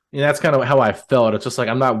 Yeah, that's kind of how I felt. It's just like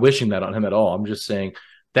I'm not wishing that on him at all. I'm just saying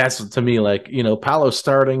that's to me like, Paolo's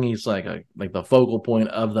starting. He's like the focal point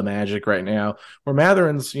of the Magic right now. Where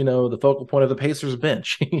Mathurin's, the focal point of the Pacers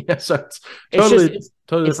bench. So it's totally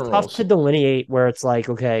different tough roles. to delineate where it's like,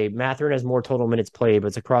 okay, Mathurin has more total minutes played, but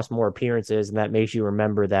it's across more appearances, and that makes you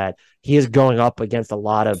remember that he is going up against a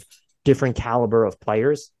lot of different caliber of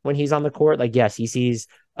players when he's on the court. Like, yes, he sees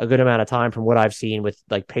a good amount of time from what I've seen with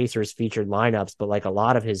like Pacers featured lineups, but like a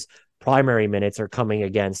lot of his primary minutes are coming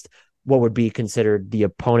against what would be considered the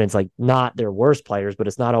opponents, like not their worst players, but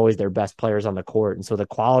it's not always their best players on the court. And so the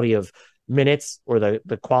quality of minutes or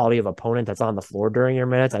the quality of opponent that's on the floor during your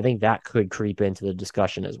minutes, I think that could creep into the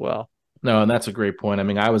discussion as well. No, and that's a great point. I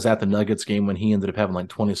mean, I was at the Nuggets game when he ended up having like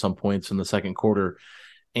 20 some points in the second quarter.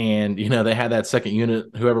 And, they had that second unit,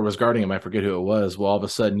 whoever was guarding him, I forget who it was. Well, all of a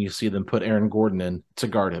sudden you see them put Aaron Gordon in to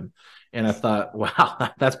guard him. And I thought,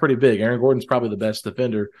 wow, that's pretty big. Aaron Gordon's probably the best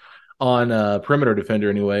defender on perimeter defender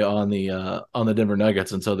anyway on the Denver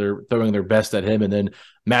Nuggets. And so they're throwing their best at him. And then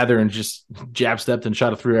Mathurin just jab stepped and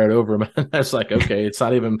shot a 3 right over him. And that's like, okay, it's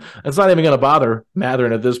not even going to bother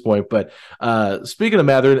Mathurin at this point. But speaking of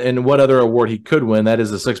Mathurin and what other award he could win, that is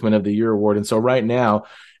the Sixth Man of the Year award. And so right now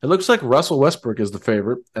it looks like Russell Westbrook is the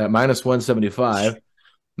favorite at -175.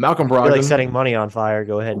 Malcolm Brogdon. You're like setting money on fire.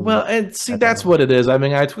 Go ahead. And see, that's what it is. I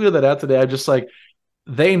mean, I tweeted that out today. I'm just like,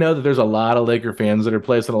 they know that there's a lot of Laker fans that are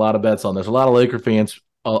placing a lot of bets on this. A lot of Laker fans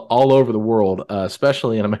all over the world,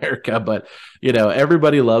 especially in America. But,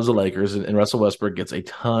 everybody loves the Lakers, and Russell Westbrook gets a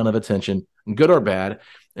ton of attention, good or bad.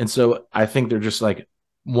 And so I think they're just like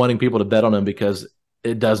wanting people to bet on him because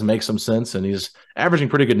it does make some sense, and he's averaging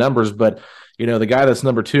pretty good numbers. But, the guy that's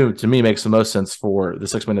number 2 to me makes the most sense for the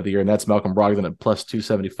Sixth Man of the Year, and that's Malcolm Brogdon at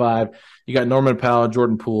 +275. You got Norman Powell,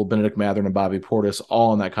 Jordan Poole, Bennedict Mathurin, and Bobby Portis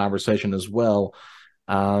all in that conversation as well.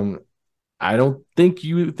 I don't think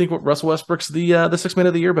you think what Russell Westbrook's the Sixth Man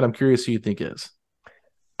of the Year, but I'm curious who you think is.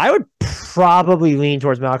 I would probably lean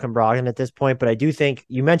towards Malcolm Brogdon at this point, but I do think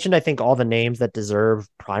you mentioned, I think, all the names that deserve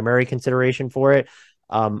primary consideration for it.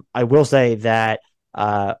 I will say that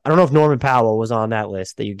I don't know if Norman Powell was on that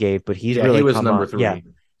list that you gave, but he was number 3. Yeah.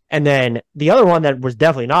 And then the other one that was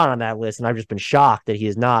definitely not on that list, and I've just been shocked that he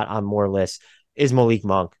is not on more lists, is Malik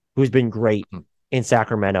Monk, who's been great in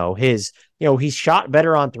Sacramento. He's shot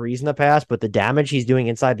better on threes in the past, but the damage he's doing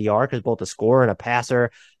inside the arc as both a scorer and a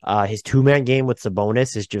passer. His 2-man game with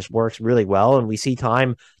Sabonis just works really well. And we see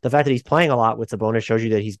the fact that he's playing a lot with Sabonis shows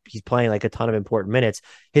you that he's playing like a ton of important minutes.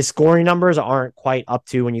 His scoring numbers aren't quite up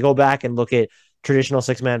to, when you go back and look at traditional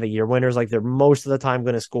Sixth Man of the Year winners, like they're most of the time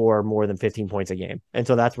going to score more than 15 points a game. And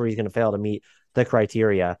so that's where he's going to fail to meet the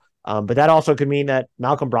criteria. But that also could mean that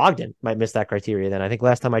Malcolm Brogdon might miss that criteria. Then I think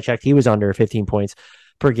last time I checked, he was under 15 points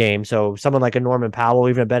per game. So someone like a Norman Powell,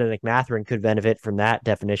 even a Bennedict Mathurin could benefit from that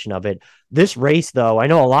definition of it. This race, though, I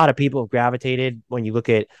know a lot of people have gravitated when you look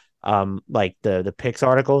at like the picks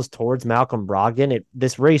articles towards Malcolm Brogdon.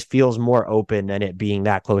 This race feels more open than it being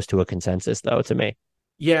that close to a consensus, though, to me.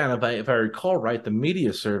 Yeah, and if I recall right, the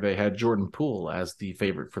media survey had Jordan Poole as the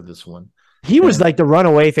favorite for this one. He was like the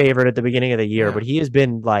runaway favorite at the beginning of the year, but he has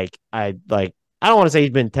been I don't want to say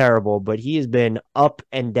he's been terrible, but he has been up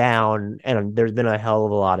and down, and there's been a hell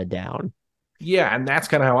of a lot of down. Yeah, and that's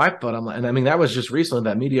kind of how I thought. And I mean, that was just recently,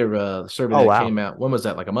 that media survey came out. When was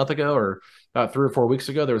that? Like a month ago or about 3 or 4 weeks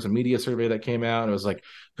ago? There was a media survey that came out, and it was like,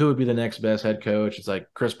 who would be the next best head coach? It's like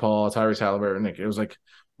Chris Paul, Tyrese Halliburton. It was like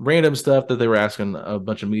random stuff that they were asking a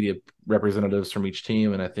bunch of media representatives from each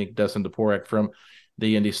team. And I think Dustin Dvorak from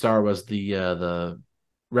the Indy Star was the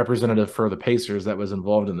representative for the Pacers that was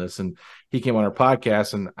involved in this. And he came on our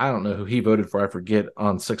podcast, and I don't know who he voted for. I forget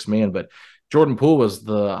on Sixth Man, but Jordan Poole was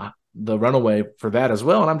the runaway for that as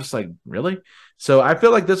well. And I'm just like, really? So I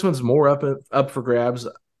feel like this one's more up for grabs.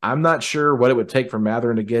 I'm not sure what it would take for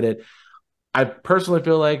Mathurin to get it. I personally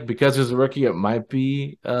feel like because he's a rookie, it might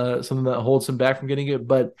be something that holds him back from getting it.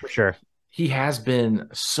 But for sure, he has been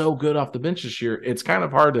so good off the bench this year. It's kind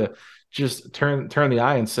of hard to just turn the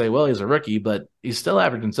eye and say, well, he's a rookie, but he's still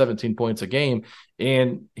averaging 17 points a game,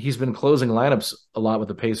 and he's been closing lineups a lot with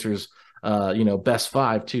the Pacers, best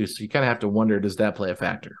 5 too. So you kind of have to wonder, does that play a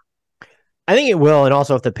factor? I think it will. And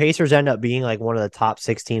also, if the Pacers end up being like one of the top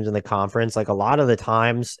 6 teams in the conference, like a lot of the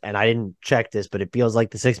times, and I didn't check this, but it feels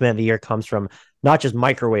like the Sixth Man of the Year comes from not just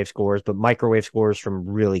microwave scores, but microwave scores from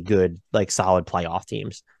really good, like solid playoff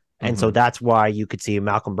teams. And so that's why you could see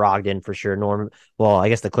Malcolm Brogdon for sure. Well, I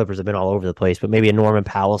guess the Clippers have been all over the place, but maybe a Norman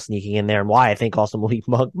Powell sneaking in there, and why I think also Malik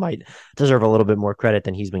Monk might deserve a little bit more credit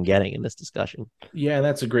than he's been getting in this discussion. Yeah,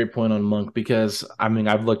 that's a great point on Monk because, I mean,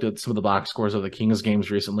 I've looked at some of the box scores of the Kings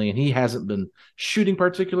games recently, and he hasn't been shooting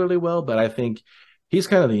particularly well, but I think he's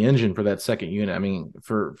kind of the engine for that second unit. I mean,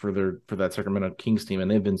 for that Sacramento Kings team,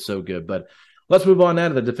 and they've been so good. But let's move on now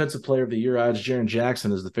to the Defensive Player of the Year odds. Jaren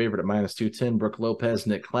Jackson is the favorite at -210. Brook Lopez,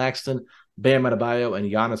 Nick Claxton, Bam Adebayo, and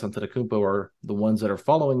Giannis Antetokounmpo are the ones that are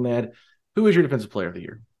following that. Who is your Defensive Player of the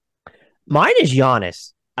Year? Mine is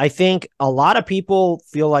Giannis. I think a lot of people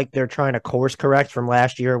feel like they're trying to course correct from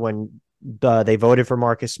last year when they voted for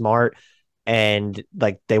Marcus Smart, and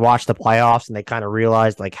like they watched the playoffs and they kind of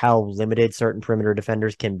realized like how limited certain perimeter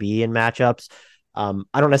defenders can be in matchups. I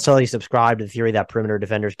don't necessarily subscribe to the theory that perimeter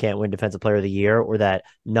defenders can't win Defensive Player of the Year or that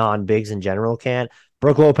non-bigs in general can't.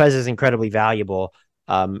 Brook Lopez is incredibly valuable.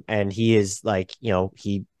 And he is like,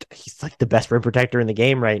 he's like the best rim protector in the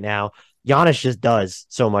game right now. Giannis just does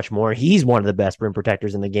so much more. He's one of the best rim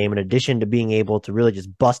protectors in the game. In addition to being able to really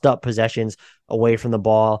just bust up possessions away from the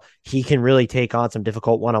ball, he can really take on some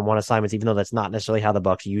difficult one-on-one assignments, even though that's not necessarily how the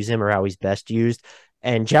Bucks use him or how he's best used.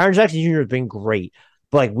 And Jaren Jackson Jr. has been great.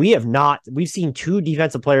 But like we've seen 2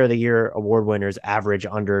 Defensive Player of the Year award winners average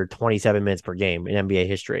under 27 minutes per game in NBA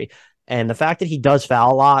history. And the fact that he does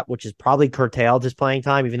foul a lot, which is probably curtailed his playing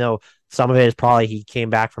time, even though some of it is probably he came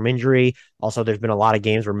back from injury. Also, there's been a lot of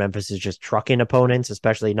games where Memphis is just trucking opponents,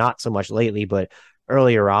 especially not so much lately, but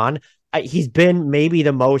earlier on. He's been maybe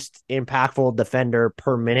the most impactful defender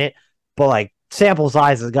per minute, but like sample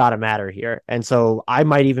size has got to matter here. And so I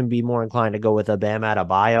might even be more inclined to go with a Bam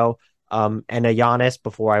Adebayo and a Giannis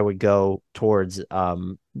before I would go towards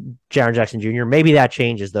Jaren Jackson Jr. Maybe that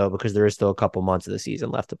changes, though, because there is still a couple months of the season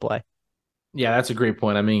left to play. Yeah, that's a great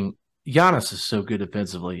point. I mean, Giannis is so good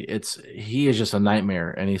defensively. He is just a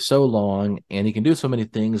nightmare, and he's so long, and he can do so many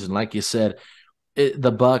things. And like you said,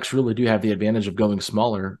 the Bucks really do have the advantage of going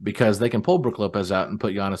smaller because they can pull Brook Lopez out and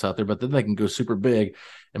put Giannis out there, but then they can go super big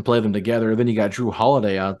and play them together. Then you got Drew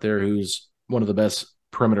Holiday out there, who's one of the best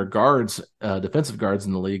perimeter guards, defensive guards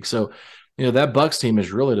in the league. So, that Bucks team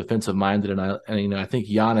is really defensive minded, and I think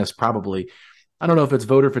Giannis probably. I don't know if it's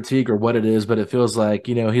voter fatigue or what it is, but it feels like,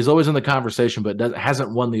 he's always in the conversation, but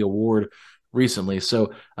hasn't won the award recently.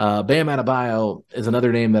 So Bam Adebayo is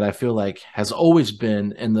another name that I feel like has always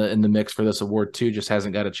been in the mix for this award too, just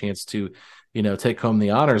hasn't got a chance to, take home the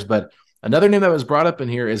honors. But another name that was brought up in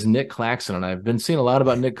here is Nick Claxton, and I've been seeing a lot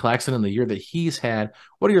about Nick Claxton in the year that he's had.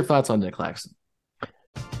 What are your thoughts on Nick Claxton?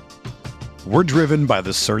 We're driven by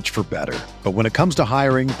the search for better. But when it comes to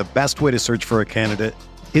hiring, the best way to search for a candidate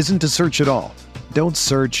isn't to search at all. Don't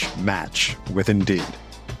search, match with Indeed.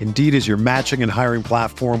 Indeed is your matching and hiring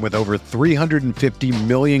platform with over 350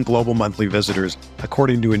 million global monthly visitors,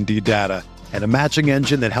 according to Indeed data, and a matching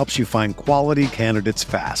engine that helps you find quality candidates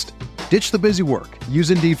fast. Ditch the busy work.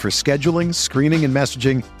 Use Indeed for scheduling, screening, and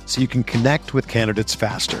messaging so you can connect with candidates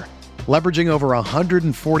faster. Leveraging over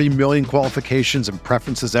 140 million qualifications and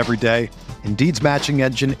preferences every day, Indeed's matching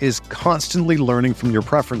engine is constantly learning from your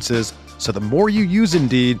preferences, so the more you use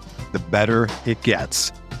Indeed, the better it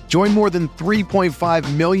gets. Join more than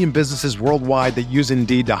 3.5 million businesses worldwide that use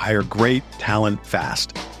Indeed to hire great talent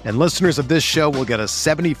fast. And listeners of this show will get a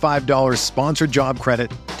 $75 sponsored job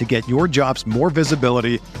credit to get your jobs more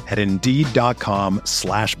visibility at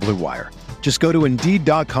Indeed.com/Blue Wire. Just go to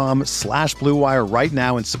Indeed.com/Blue Wire right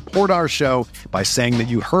now and support our show by saying that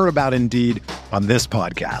you heard about Indeed on this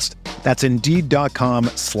podcast. That's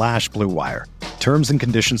Indeed.com/Blue Wire. Terms and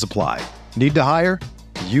conditions apply. Need to hire?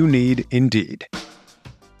 You need Indeed.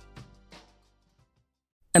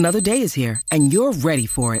 Another day is here, and you're ready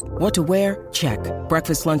for it. What to wear? Check.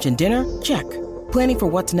 Breakfast, lunch, and dinner? Check. Planning for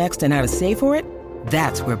what's next and how to save for it?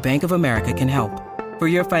 That's where Bank of America can help. For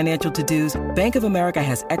your financial to-dos, Bank of America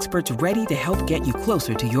has experts ready to help get you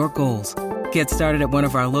closer to your goals. Get started at one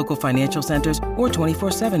of our local financial centers or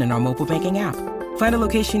 24/7 in our mobile banking app. Find a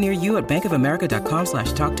location near you at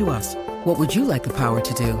bankofamerica.com/talktous. What would you like the power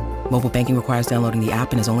to do? Mobile banking requires downloading the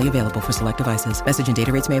app and is only available for select devices. Message and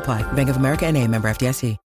data rates may apply. Bank of America NA, member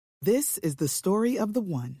FDIC. This is the story of the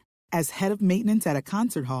one. As head of maintenance at a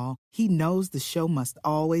concert hall, he knows the show must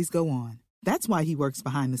always go on. That's why he works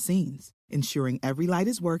behind the scenes, ensuring every light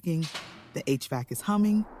is working, the HVAC is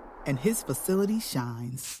humming, and his facility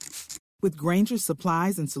shines. With Grainger's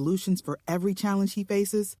supplies and solutions for every challenge he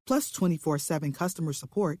faces, plus 24/7 customer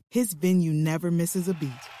support, his venue never misses a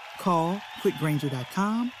beat. Call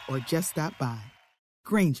quickgrainger.com or just stop by.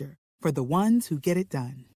 Grainger, for the ones who get it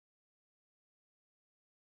done.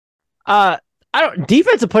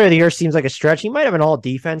 Defensive player of the year seems like a stretch. He might have an all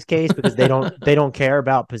defense case because they don't care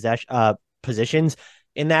about positions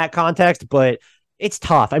in that context, but it's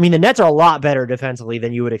tough. I mean, the Nets are a lot better defensively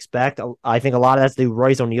than you would expect. I think a lot of that's due.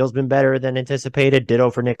 Royce O'Neal's been better than anticipated.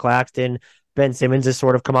 Ditto for Nick Claxton. Ben Simmons has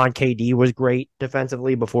sort of come on. KD was great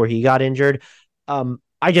defensively before he got injured.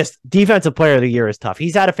 Defensive player of the year is tough.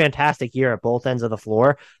 He's had a fantastic year at both ends of the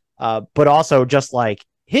floor, but also just like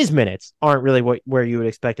his minutes aren't really where you would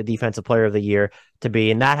expect a defensive player of the year to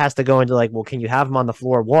be. And that has to go into like, well, can you have him on the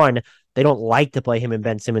floor? One, they don't like to play him and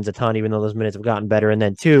Ben Simmons a ton, even though those minutes have gotten better. And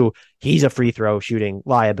then two, he's a free throw shooting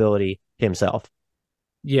liability himself.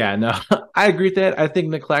 Yeah, no, I agree with that. I think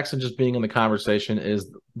Nick Claxton just being in the conversation is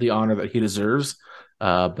the honor that he deserves.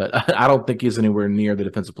 But I don't think he's anywhere near the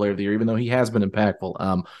defensive player of the year, even though he has been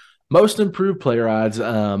impactful. Most improved player odds.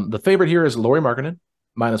 The favorite here is Lauri Markkanen,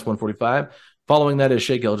 -145. Following that is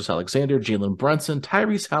Shai Gilgeous-Alexander, Jalen Brunson,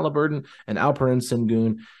 Tyrese Halliburton, and Alperen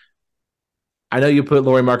Sengun. I know you put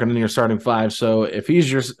Lauri Markkanen in your starting five, so if he's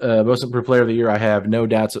your most improved player of the year, I have no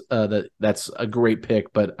doubts that's a great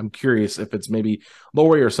pick, but I'm curious if it's maybe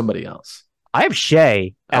Lauri or somebody else. I have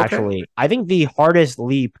Shai, actually. Okay. I think the hardest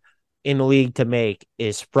leap in the league to make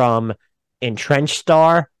is from entrenched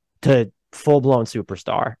star to full-blown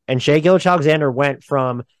superstar. And Shai Gilgeous-Alexander went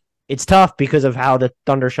from, it's tough because of how the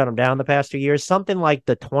Thunder shut him down the past 2 years, something like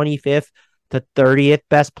the 25th to 30th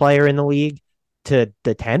best player in the league to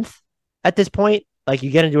the 10th at this point. Like,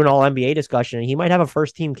 you get into an all-NBA discussion, and he might have a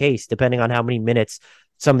first-team case, depending on how many minutes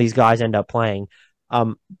some of these guys end up playing.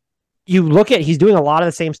 You look at, he's doing a lot of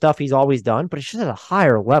the same stuff he's always done, but it's just at a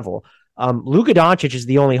higher level. Luka Doncic is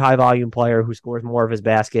the only high-volume player who scores more of his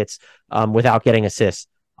baskets without getting assists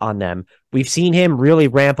on them. We've seen him really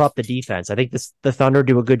ramp up the defense. I think the Thunder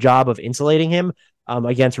do a good job of insulating him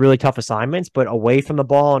against really tough assignments, but away from the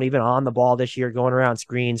ball and even on the ball this year, going around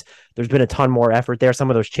screens, there's been a ton more effort there. Some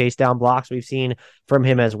of those chase down blocks we've seen from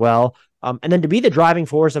him as well. And then to be the driving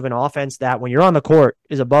force of an offense that when you're on the court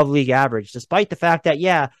is above league average, despite the fact that,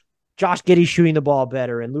 yeah, Josh Giddey's shooting the ball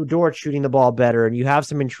better and Lou Dort's shooting the ball better, and you have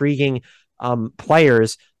some intriguing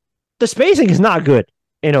players, the spacing is not good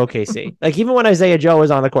in OKC. Like, even when Isaiah Joe is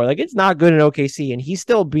on the court, like, it's not good in OKC, and he's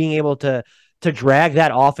still being able to drag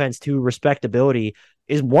that offense to respectability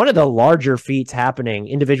is one of the larger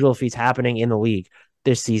individual feats happening in the league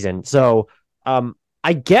this season. So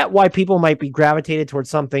I get why people might be gravitated towards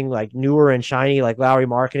something like newer and shiny, like Lauri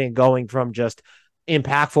Markkanen, going from just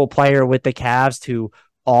impactful player with the Cavs to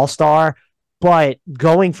all-star, but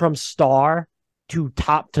going from star to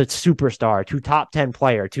superstar to top 10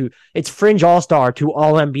 player to it's fringe all-star to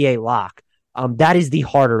all NBA lock. That is the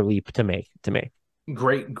harder leap to make to me.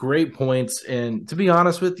 Great points. And to be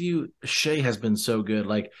honest with you, Shai has been so good.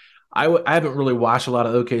 Like, I haven't really watched a lot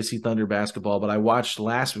of OKC Thunder basketball, but I watched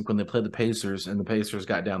last week when they played the Pacers, and the Pacers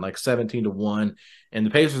got down like 17-1, and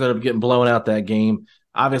the Pacers ended up getting blown out that game.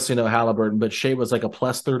 Obviously no Halliburton, but Shai was like a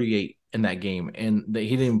 +38 in that game, and he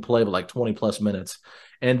didn't even play but like 20+ minutes.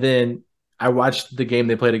 And then I watched the game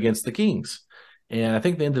they played against the Kings, and I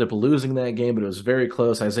think they ended up losing that game, but it was very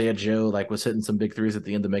close. Isaiah Joe was hitting some big threes at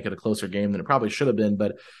the end to make it a closer game than it probably should have been,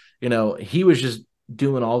 but he was just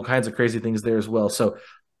doing all kinds of crazy things there as well. So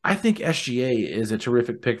I think SGA is a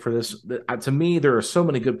terrific pick for this. To me, there are so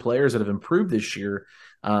many good players that have improved this year.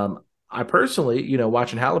 I personally,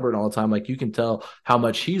 watching Halliburton all the time, like, you can tell how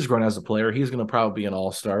much he's grown as a player. He's going to probably be an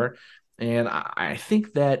all-star. And I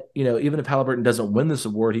think that, even if Halliburton doesn't win this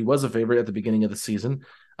award, he was a favorite at the beginning of the season.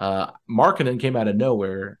 Markkanen came out of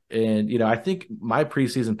nowhere. And, I think my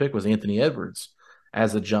preseason pick was Anthony Edwards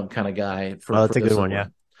as a jump kind of guy. That's a good one, yeah.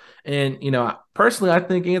 And, personally, I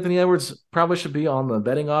think Anthony Edwards probably should be on the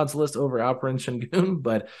betting odds list over Alperen Sengun,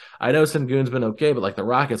 but I know Sengun's been okay, but the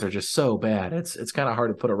Rockets are just so bad. It's kind of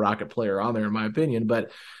hard to put a Rocket player on there, in my opinion.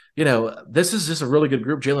 But, this is just a really good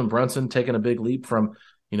group. Jalen Brunson taking a big leap from,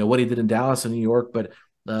 what he did in Dallas and New York. But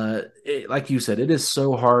like you said, it is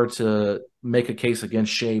so hard to make a case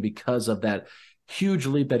against Shai because of that huge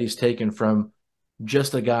leap that he's taken from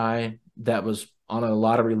just a guy that was on a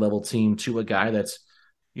lottery level team to a guy that's,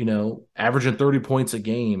 averaging 30 points a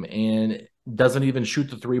game and doesn't even shoot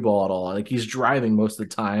the three ball at all. Like, he's driving most of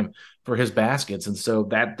the time for his baskets. And so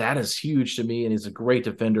that is huge to me. And he's a great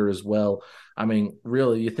defender as well. I mean,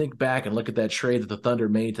 really, you think back and look at that trade that the Thunder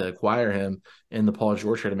made to acquire him in the Paul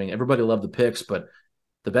George trade. I mean, everybody loved the picks, but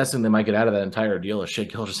the best thing they might get out of that entire deal is Shai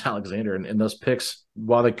Gilgeous-Alexander. And those picks,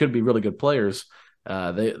 while they could be really good players,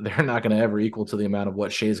 they're not going to ever equal to the amount of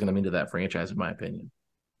what Shai is going to mean to that franchise, in my opinion.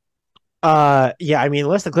 Yeah, I mean,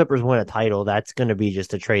 unless the Clippers win a title, that's going to be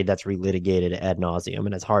just a trade that's relitigated ad nauseum,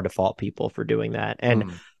 and it's hard to fault people for doing that.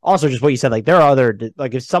 And also, just what you said, like there are other,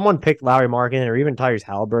 like if someone picked Lauri Markkanen or even Tyrese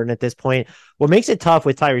Halliburton at this point, what makes it tough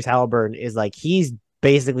with Tyrese Halliburton is like he's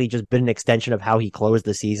basically just been an extension of how he closed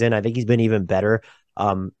the season. I think he's been even better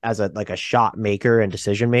as a shot maker and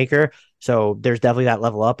decision maker. So there's definitely that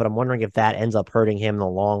level up, but I'm wondering if that ends up hurting him in the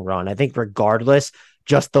long run. I think regardless,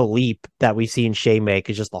 just the leap that we've seen Shea make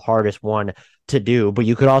is just the hardest one to do. But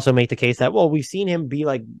you could also make the case that, well, we've seen him be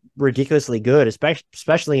like ridiculously good,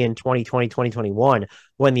 especially in 2020, 2021,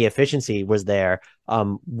 when the efficiency was there,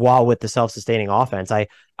 while with the self-sustaining offense. I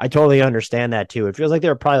totally understand that too. It feels like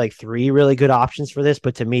there are probably like 3 really good options for this,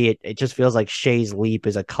 but to me, it just feels like Shea's leap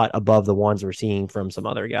is a cut above the ones we're seeing from some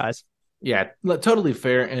other guys. Yeah, totally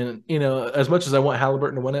fair. And, as much as I want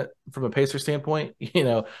Halliburton to win it from a Pacer standpoint,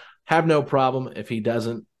 have no problem if he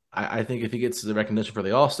doesn't. I think if he gets the recognition for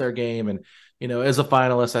the All-Star game and, as a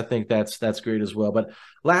finalist, I think that's great as well. But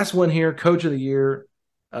last one here, Coach of the Year.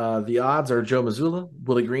 The odds are Joe Mazzulla,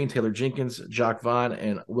 Willie Green, Taylor Jenkins, Jacque Vaughn,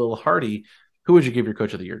 and Will Hardy. Who would you give your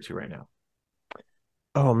Coach of the Year to right now?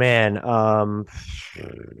 Oh, man.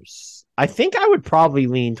 I think I would probably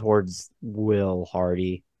lean towards Will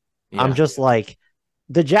Hardy. Yeah. I'm just like,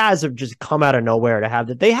 the Jazz have just come out of nowhere to have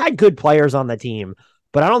that. They had good players on the team,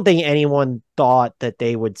 but I don't think anyone thought that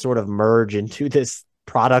they would sort of merge into this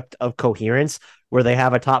product of coherence where they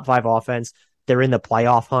have a top 5 offense. They're in the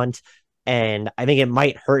playoff hunt. And I think it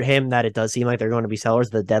might hurt him that it does seem like they're going to be sellers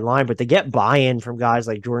at the deadline, but to get buy-in from guys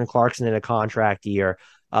like Jordan Clarkson in a contract year,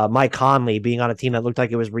 Mike Conley being on a team that looked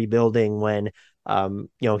like it was rebuilding when,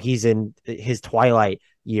 he's in his twilight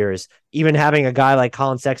years, even having a guy like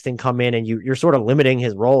Colin Sexton come in and you're sort of limiting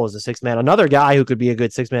his role as a 6-man, another guy who could be a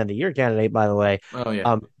good 6-man of the year candidate, by the way. Oh,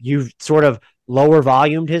 yeah. You've sort of lower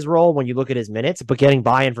volumed his role when you look at his minutes, but getting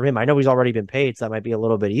buy-in from him, I know he's already been paid, so that might be a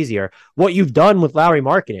little bit easier. What you've done with Lauri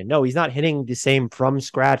Markkanen, no, he's not hitting the same from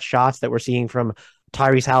scratch shots that we're seeing from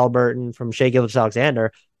Tyrese Halliburton, from Shai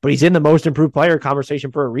Gilgeous-Alexander, but he's in the most improved player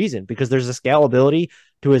conversation for a reason, because there's a scalability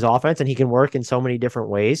to his offense and he can work in so many different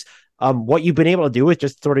ways. What you've been able to do with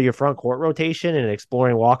just sort of your front court rotation and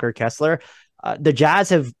exploring Walker Kessler, the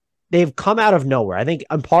Jazz they've come out of nowhere. I think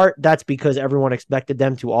in part that's because everyone expected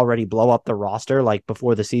them to already blow up the roster like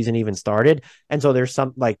before the season even started. And so there's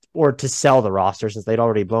some or to sell the roster since they'd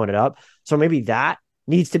already blown it up. So maybe that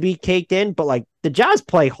needs to be caked in, but like the Jazz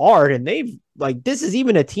play hard and this is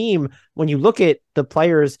even a team when you look at the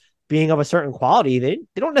players being of a certain quality, they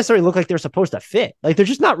don't necessarily look like they're supposed to fit. Like they're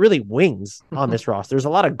just not really wings on this roster. There's a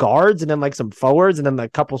lot of guards and then like some forwards and then a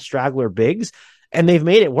couple straggler bigs, and they've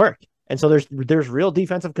made it work. And so there's real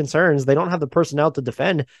defensive concerns. They don't have the personnel to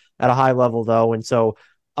defend at a high level though. And so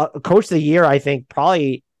Coach of the Year, I think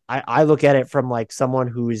probably I look at it from like someone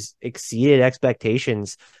who's exceeded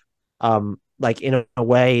expectations, like in a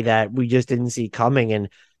way that we just didn't see coming. And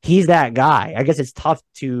he's that guy. I guess it's tough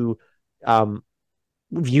to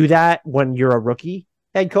view that when you're a rookie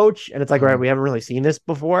head coach. And it's like, right, we haven't really seen this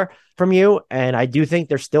before from you. And I do think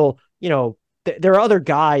there's still, there are other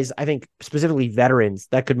guys, I think specifically veterans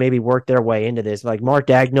that could maybe work their way into this, like Mark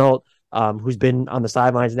Daigneault, who's been on the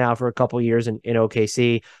sidelines now for a couple of years in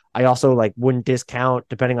OKC. I also wouldn't discount,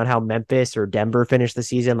 depending on how Memphis or Denver finish the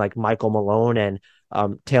season, like Michael Malone and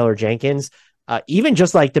Taylor Jenkins. Even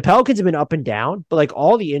just the Pelicans have been up and down, but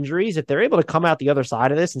all the injuries, if they're able to come out the other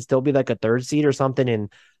side of this and still be a 3rd seed or something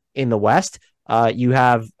in the West, you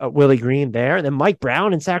have Willie Green there, and then Mike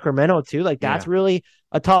Brown in Sacramento too. That's really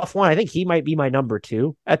a tough one. I think he might be my number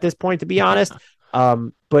 2 at this point, to be honest.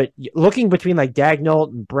 But looking between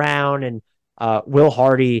Daigneault and Brown and Will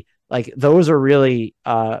Hardy, those are really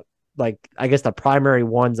I guess the primary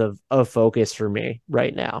ones of focus for me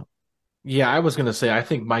right now. Yeah, I was going to say, I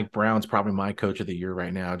think Mike Brown's probably my Coach of the Year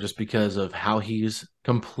right now, just because of how he's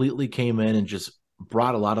completely came in and just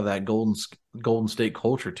brought a lot of that Golden State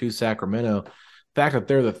culture to Sacramento. The fact that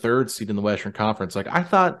they're the 3rd seed in the Western Conference, I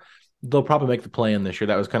thought they'll probably make the play-in this year.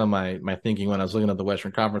 That was kind of my thinking when I was looking at the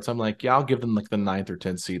Western Conference. I'm like, yeah, I'll give them the 9th or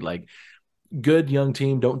 10th seed. Good young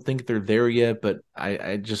team. Don't think they're there yet, but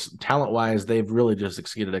I just talent-wise, they've really just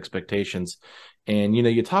exceeded expectations. And,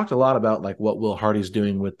 you talked a lot about what Will Hardy's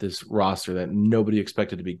doing with this roster that nobody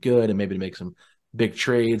expected to be good and maybe to make some big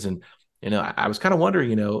trades. And, I was kind of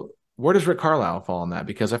wondering, where does Rick Carlisle fall on that?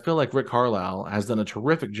 Because I feel like Rick Carlisle has done a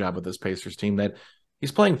terrific job with this Pacers team, that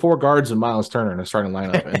he's playing 4 guards and Miles Turner in a starting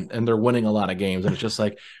lineup, and they're winning a lot of games. And it's just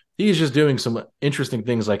he's just doing some interesting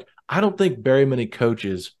things. I don't think very many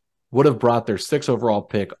coaches would have brought their 6th overall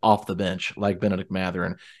pick off the bench like Benedict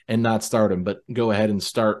Mathurin and not start him, but go ahead and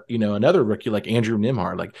start, another rookie like Andrew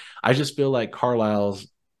Nembhard. I just feel like Carlisle's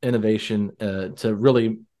innovation to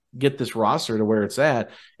really get this roster to where it's at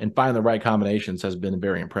and find the right combinations has been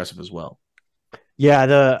very impressive as well. Yeah,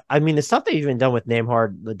 the stuff they've even done with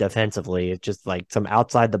Nembhard defensively, it's just like some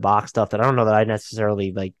outside the box stuff that I don't know that I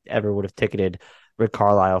necessarily like ever would have ticketed Rick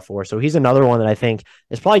Carlisle for. So he's another one that I think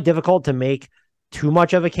is probably difficult to make too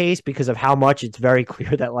much of a case because of how much it's very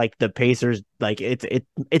clear that like the Pacers, like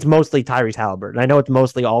it's mostly Tyrese Halliburton. I know it's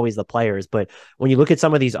mostly always the players, but when you look at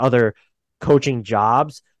some of these other coaching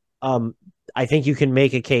jobs, I think you can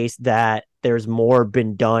make a case that there's more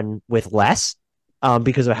been done with less.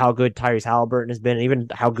 Because of how good Tyrese Halliburton has been, and even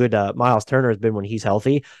how good Miles Turner has been when he's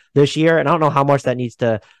healthy this year. And I don't know how much that needs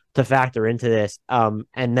to factor into this. And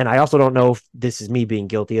then I also don't know if this is me being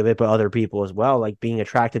guilty of it, but other people as well, like being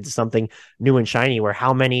attracted to something new and shiny, where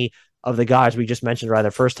how many of the guys we just mentioned are either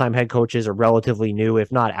first-time head coaches or relatively new,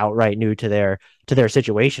 if not outright new to their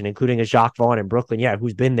situation, including a Jacques Vaughn in Brooklyn,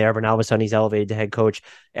 who's been there, but now all of a sudden he's elevated to head coach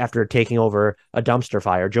after taking over a dumpster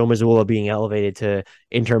fire. Joe Mazzulla being elevated to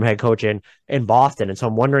interim head coach in Boston. And so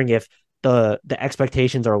I'm wondering if the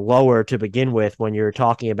expectations are lower to begin with when you're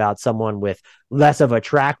talking about someone with less of a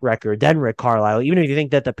track record than Rick Carlisle, even if you think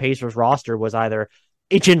that the Pacers roster was either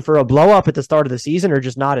itching for a blow up at the start of the season or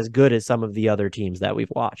just not as good as some of the other teams that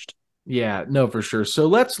we've watched. Yeah, no, for sure. So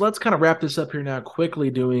let's kind of wrap this up here now, quickly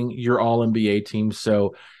doing your all NBA team.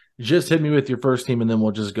 So just hit me with your first team, and then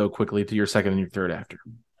we'll just go quickly to your second and your third after.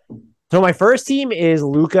 So my first team is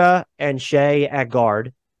Luka and Shea at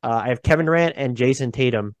guard. I have Kevin Durant and Jason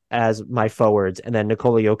Tatum as my forwards, and then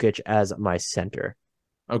Nikola Jokic as my center.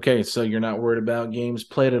 Okay, so you're not worried about games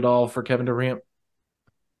played at all for Kevin Durant?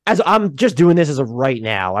 As I'm just doing this as of right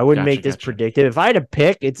now, I wouldn't make this predictive. If I had to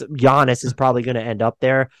pick, it's Giannis is probably going to end up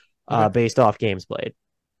there. Based off games played.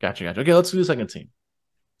 Gotcha. Okay, let's do the second team.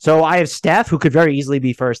 So I have Steph, who could very easily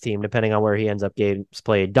be first team, depending on where he ends up games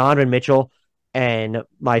played. Donovan Mitchell, and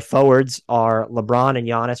my forwards are LeBron and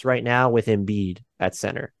Giannis right now with Embiid at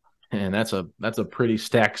center. And that's a pretty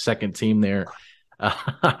stacked second team there.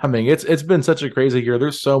 I mean, it's been such a crazy year.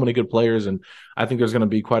 There's so many good players, and I think there's going to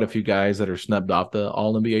be quite a few guys that are snubbed off the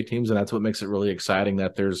All-NBA teams, and that's what makes it really exciting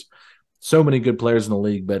that there's so many good players in the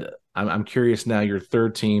league. But I'm curious now, your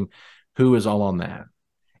third team, who is all on that?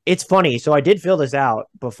 It's funny. So I did fill this out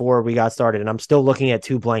before we got started, and I'm still looking at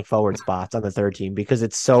 2 blank forward spots on the third team because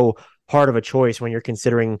it's so hard of a choice when you're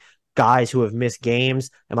considering guys who have missed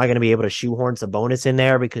games. Am I going to be able to shoehorn Sabonis in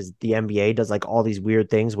there because the NBA does like all these weird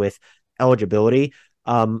things with eligibility?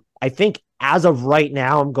 I think as of right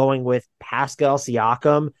now, I'm going with Pascal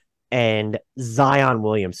Siakam and Zion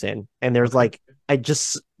Williamson. And there's like,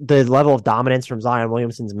 the level of dominance from Zion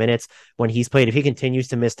Williamson's minutes when he's played, if he continues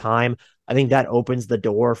to miss time, I think that opens the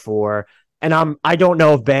door for, and I don't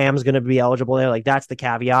know if Bam's going to be eligible there. Like that's the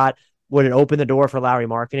caveat. Would it open the door for Lauri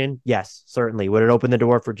Markkanen? Yes, certainly. Would it open the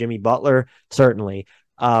door for Jimmy Butler? Certainly.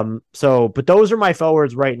 But those are my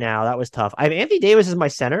forwards right now. That was tough. I have Anthony Davis as my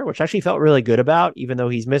center, which I actually felt really good about, even though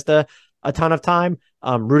he's missed a ton of time.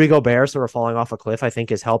 Rudy Gobert sort of falling off a cliff, I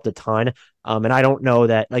think, has helped a ton. And I don't know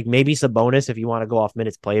that, like maybe Sabonis, if you want to go off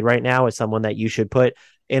minutes played right now, is someone that you should put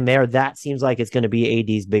in there. That seems like it's going to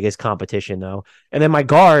be AD's biggest competition, though. And then my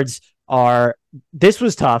guards this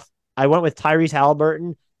was tough. I went with Tyrese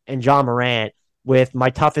Halliburton and John Morant, with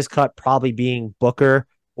my toughest cut probably being Booker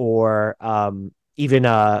or even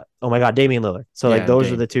Damian Lillard. So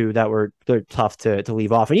those are the two that they're tough to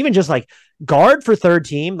leave off. And even just like guard for third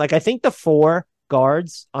team, like I think the 4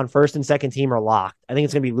 guards on first and second team are locked. I think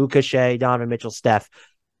it's going to be Luka, Shea, Donovan Mitchell, Steph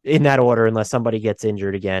in that order, unless somebody gets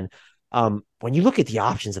injured again. When you look at the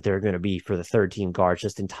options that there are going to be for the third team guards,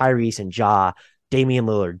 just in Tyrese and Ja, Damian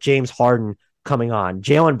Lillard, James Harden coming on,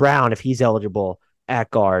 Jaylen Brown, if he's eligible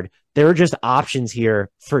at guard, there are just options here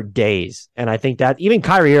for days. And I think that even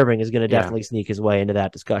Kyrie Irving is going to definitely sneak his way into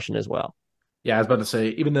that discussion as well. Yeah, I was about to say,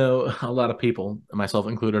 even though a lot of people, myself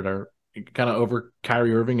included, are kind of over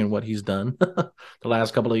Kyrie Irving and what he's done the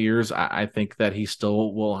last couple of years, I think that he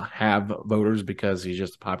still will have voters because he's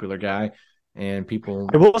just a popular guy. And people,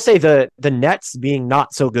 I will say the Nets being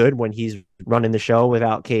not so good when he's running the show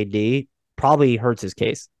without KD probably hurts his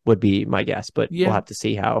case, would be my guess, but we'll have to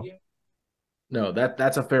see how. No,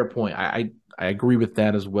 that's a fair point. I agree with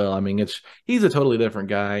that as well. I mean, he's a totally different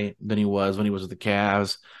guy than he was when he was with the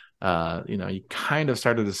Cavs. You kind of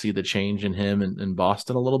started to see the change in him in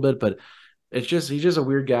Boston a little bit, but he's just a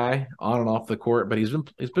weird guy on and off the court. But he's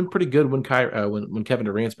been pretty good when Kevin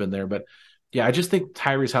Durant's been there. But yeah, I just think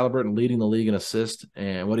Tyrese Halliburton leading the league in assists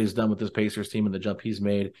and what he's done with this Pacers team and the jump he's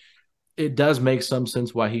made, it does make some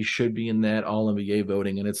sense why he should be in that All NBA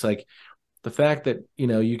voting. And it's like the fact that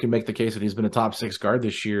you can make the case that he's been a top 6 guard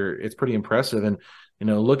this year. It's pretty impressive. And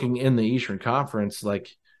looking in the Eastern Conference, like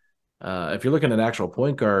if you're looking at actual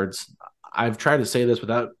point guards, I've tried to say this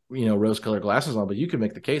without, rose-colored glasses on, but you can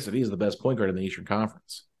make the case that he's the best point guard in the Eastern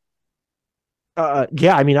Conference.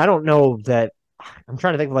 Yeah, I mean, I don't know that. I'm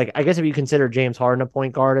trying to think of, like, I guess if you consider James Harden a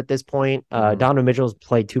point guard at this point, Donovan Mitchell's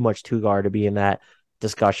played too much two guard to be in that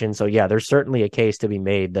discussion. So yeah, there's certainly a case to be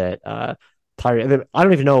made that Tyrese. I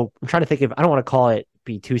don't even know. I'm trying to think of. I don't want to call it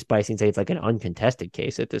be too spicy and say it's like an uncontested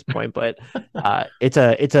case at this point, but it's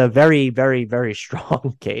a very, very, very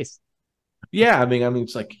strong case. Yeah, I mean,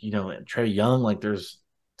 it's like, Trae Young, like there's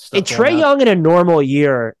stuff. Trae Young in a normal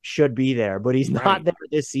year should be there, but he's not there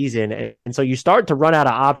this season, and so you start to run out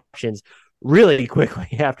of options really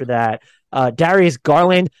quickly after that. Darius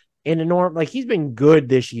Garland in a norm, like, he's been good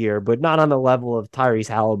this year, but not on the level of Tyrese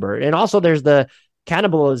Halliburton. And also there's the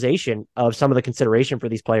cannibalization of some of the consideration for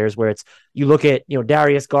these players, where it's, you look at,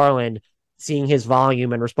 Darius Garland seeing his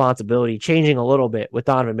volume and responsibility changing a little bit with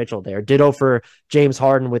Donovan Mitchell there. Ditto for James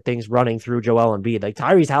Harden with things running through Joel Embiid. Like,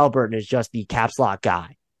 Tyrese Halliburton is just the caps lock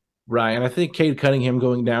guy. Right. And I think Cade Cunningham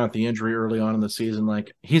going down with the injury early on in the season,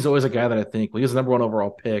 like, he's always a guy that I think, well, he's the number one overall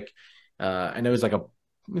pick. I know he's kind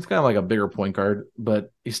of like a bigger point guard,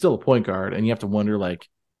 but he's still a point guard, and you have to wonder, like,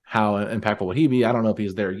 how impactful would he be? I don't know if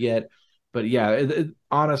he's there yet, but yeah,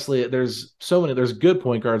 honestly, there's good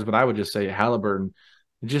point guards, but I would just say Halliburton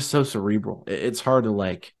is just so cerebral. It's hard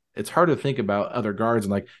to think about other guards,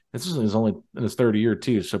 and like, this is only in his third year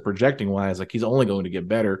too. So projecting wise, like, he's only going to get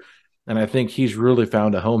better. And I think he's really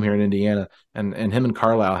found a home here in Indiana, and him and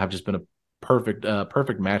Carlisle have just been a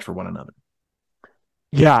perfect match for one another.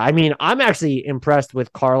 Yeah, I mean, I'm actually impressed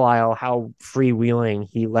with Carlisle, how freewheeling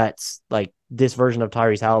he lets, like, this version of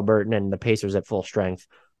Tyrese Halliburton and the Pacers at full strength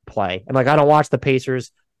play. And, like, I don't watch the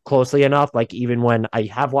Pacers closely enough. Like, even when I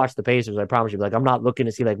have watched the Pacers, I promise you, like, I'm not looking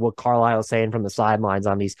to see, like, what Carlisle's saying from the sidelines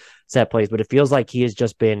on these set plays, but it feels like he has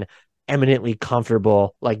just been eminently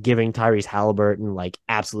comfortable, like, giving Tyrese Halliburton, like,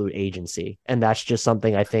 absolute agency. And that's just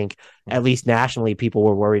something I think, at least nationally, people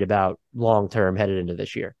were worried about long-term headed into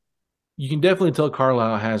this year. You can definitely tell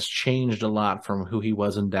Carlisle has changed a lot from who he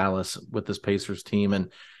was in Dallas with this Pacers team.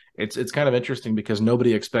 And it's kind of interesting because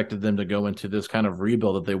nobody expected them to go into this kind of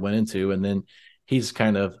rebuild that they went into. And then he's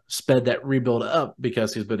kind of sped that rebuild up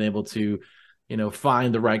because he's been able to,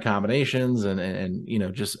 find the right combinations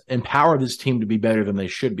and just empower this team to be better than they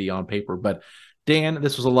should be on paper. But Dan,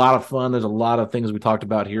 this was a lot of fun. There's a lot of things we talked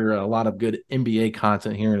about here, a lot of good NBA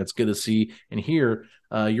content here, and it's good to see and hear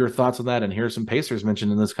your thoughts on that, and hear some Pacers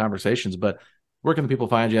mentioned in this conversations. But where can the people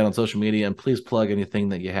find you out on social media? And please plug anything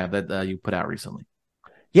that you have that you put out recently.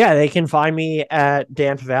 Yeah, they can find me at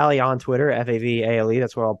Dan Favale on Twitter, Favale.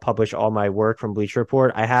 That's where I'll publish all my work from Bleacher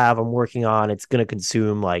Report. I'm working on, it's going to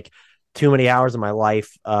consume like too many hours of my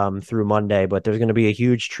life through Monday, but there's going to be a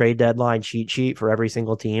huge trade deadline cheat sheet for every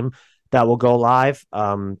single team that will go live.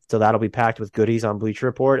 So that'll be packed with goodies on Bleacher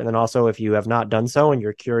Report. And then also, if you have not done so and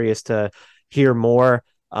you're curious to hear more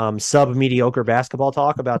sub-mediocre basketball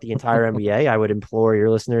talk about the entire NBA, I would implore your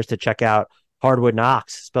listeners to check out Hardwood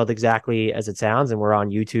Knocks, spelled exactly as it sounds. And we're on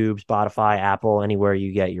YouTube, Spotify, Apple, anywhere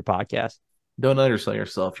you get your podcast. Don't undersell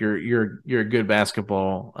yourself. You're a good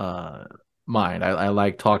basketball mind. I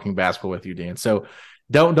like talking basketball with you, Dan. So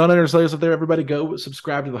don't undersell yourself there. Everybody go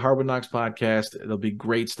subscribe to the Hardwood Knocks podcast. It'll be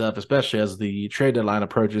great stuff, especially as the trade deadline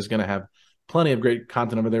approaches. Going to have plenty of great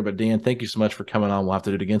content over there. But Dan, thank you so much for coming on. We'll have to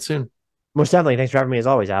do it again soon. Most definitely. Thanks for having me as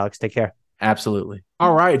always, Alex. Take care. Absolutely.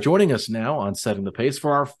 All right. Joining us now on Setting the Pace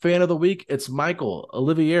for our fan of the week, it's Michael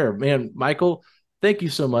Olivier. Man, Michael, thank you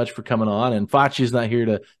so much for coming on. And Facci's not here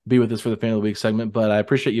to be with us for the fan of the week segment, but I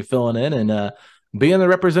appreciate you filling in and being the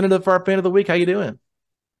representative for our fan of the week. How you doing?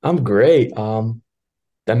 I'm great. I'm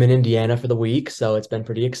in Indiana for the week, so it's been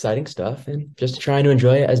pretty exciting stuff and just trying to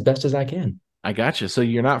enjoy it as best as I can. I got you. So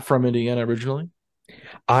you're not from Indiana originally?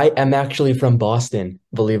 I am actually from Boston,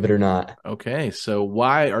 believe it or not. Okay. So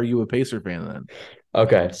why are you a Pacer fan then?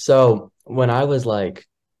 Okay. So when I was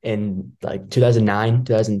in 2009,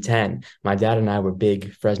 2010, my dad and I were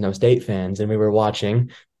big Fresno State fans, and we were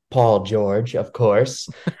watching Paul George, of course.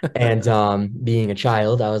 And being a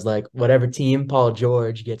child, I was like, whatever team Paul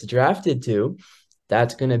George gets drafted to,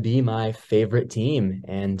 that's going to be my favorite team.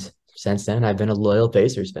 And since then, I've been a loyal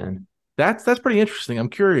Pacers fan. That's pretty interesting. I'm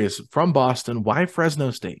curious, from Boston, why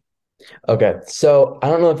Fresno State? Okay, so I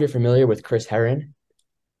don't know if you're familiar with Chris Herron.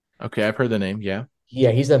 Okay, I've heard the name, yeah.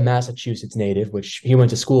 Yeah, he's a Massachusetts native, which he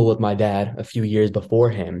went to school with my dad a few years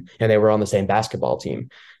before him, and they were on the same basketball team.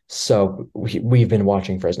 So we've been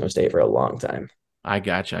watching Fresno State for a long time. I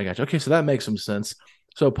got you. Okay, so that makes some sense.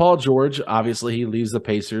 So Paul George, obviously, he leaves the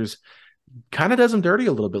Pacers, kind of does him dirty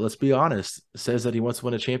a little bit, let's be honest. Says that he wants to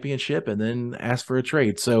win a championship and then asks for a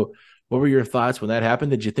trade. So What were your thoughts when that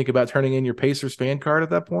happened? Did you think about turning in your Pacers fan card at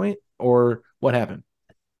that point, or what happened?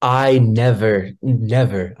 I never,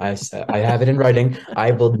 I have it in writing.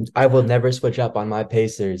 I will never switch up on my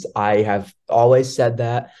Pacers. I have always said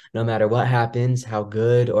that no matter what happens, how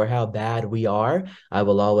good or how bad we are, I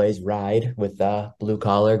will always ride with the blue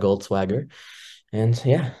collar gold swagger. And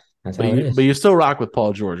yeah, that's how it is. But you still rock with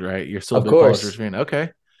Paul George, right? You're still a Of big Paul course. George fan. Okay.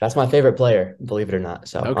 That's my favorite player, believe it or not.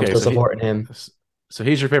 So I'm Okay. still supporting him. So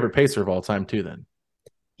he's your favorite Pacer of all time too, then?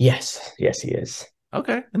 Yes, he is.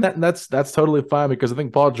 Okay, and that's totally fine because I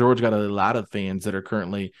think Paul George got a lot of fans that are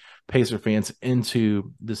currently Pacer fans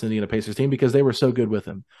into this Indiana Pacers team because they were so good with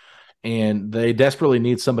him, and they desperately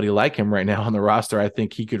need somebody like him right now on the roster. I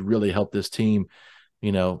think he could really help this team,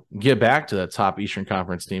 get back to that top Eastern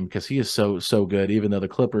Conference team because he is so good. Even though the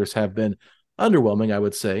Clippers have been underwhelming, I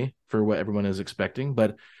would say, for what everyone is expecting.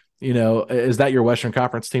 But is that your Western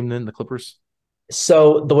Conference team then, the Clippers?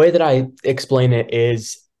 So the way that I explain it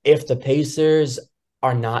is if the Pacers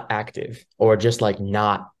are not active or just like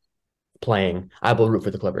not playing, I will root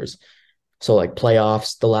for the Clippers. So like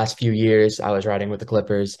playoffs, the last few years, I was riding with the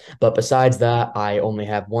Clippers. But besides that, I only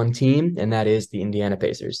have one team, and that is the Indiana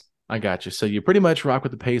Pacers. I got you. So you pretty much rock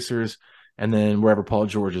with the Pacers, and then wherever Paul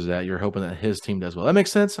George is at, you're hoping that his team does well. That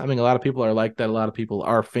makes sense. I mean, a lot of people are like that. A lot of people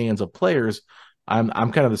are fans of players. I'm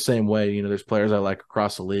kind of the same way. There's players I like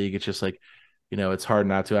across the league. It's just like, it's hard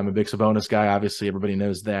not to. I'm a big Sabonis guy. Obviously, everybody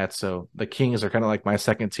knows that. So the Kings are kind of like my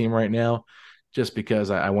second team right now, just because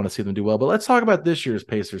I want to see them do well. But let's talk about this year's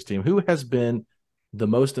Pacers team. Who has been the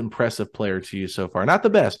most impressive player to you so far? Not the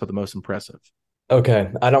best, but the most impressive. Okay.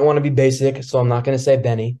 I don't want to be basic, so I'm not going to say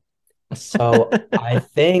Benny. So I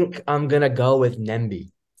think I'm going to go with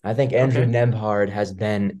Nemby. I think Andrew Nembhard has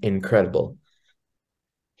been incredible.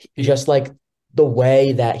 Just like the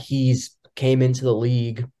way that he's came into the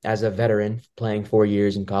league as a veteran, playing 4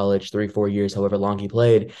 years in college, 3-4 years, however long he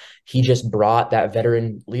played, he just brought that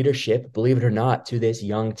veteran leadership, believe it or not, to this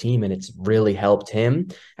young team, and it's really helped him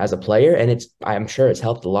as a player, and I'm sure it's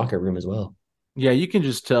helped the locker room as well. Yeah, you can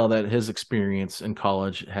just tell that his experience in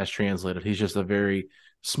college has translated. He's just a very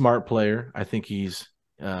smart player. I think he's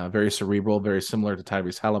very cerebral, very similar to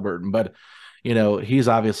Tyrese Halliburton, but he's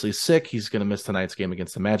obviously sick. He's going to miss tonight's game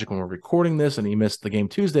against the Magic when we're recording this, and he missed the game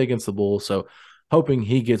Tuesday against the Bulls. So hoping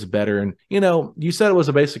he gets better. And, you said it was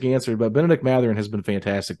a basic answer, but Bennedict Mathurin has been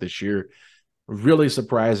fantastic this year. Really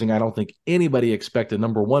surprising. I don't think anybody expected,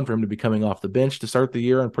 number one, for him to be coming off the bench to start the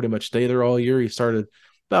year and pretty much stay there all year. He started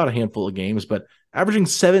about a handful of games, but averaging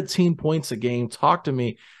 17 points a game. Talk to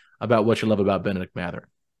me about what you love about Bennedict Mathurin.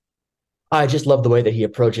 I just love the way that he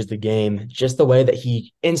approaches the game, just the way that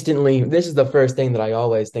he instantly, this is the first thing that I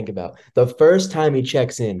always think about. The first time he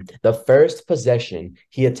checks in, the first possession,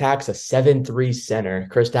 he attacks a 7-3 center,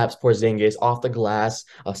 Kristaps Porzingis, off the glass,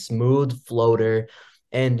 a smooth floater,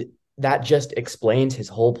 and that just explains his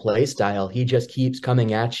whole play style. He just keeps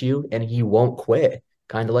coming at you, and he won't quit,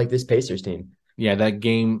 kind of like this Pacers team. Yeah, that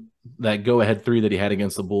game, that go-ahead three that he had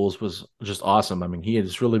against the Bulls was just awesome. I mean, he had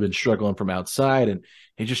just really been struggling from outside, and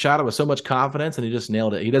he just shot it with so much confidence, and he just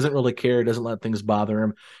nailed it. He doesn't really care, doesn't let things bother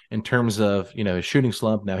him in terms of, his shooting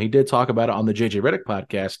slump. Now, he did talk about it on the JJ Redick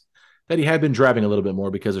podcast that he had been driving a little bit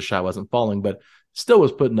more because the shot wasn't falling, but still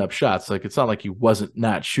was putting up shots. Like, it's not like he wasn't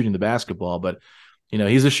not shooting the basketball, but,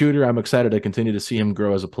 he's a shooter. I'm excited to continue to see him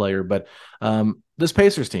grow as a player. But this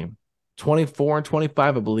Pacers team, 24-25,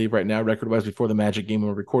 I believe, right now, record-wise, before the Magic game when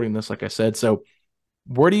we're recording this, like I said. So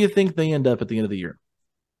where do you think they end up at the end of the year?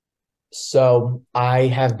 So I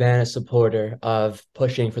have been a supporter of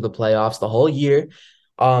pushing for the playoffs the whole year.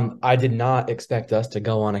 I did not expect us to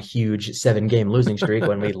go on a huge 7-game losing streak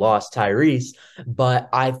when we lost Tyrese, but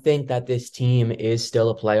I think that this team is still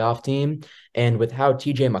a playoff team. And with how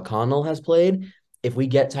TJ McConnell has played, if we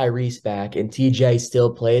get Tyrese back and TJ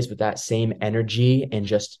still plays with that same energy and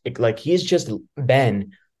just like he's just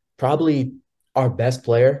been probably our best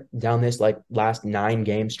player down this like last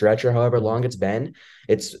 9-game stretch or however long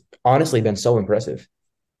it's honestly been so impressive.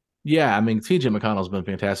 Yeah, I mean, TJ McConnell's been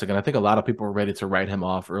fantastic, and I think a lot of people were ready to write him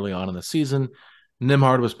off early on in the season.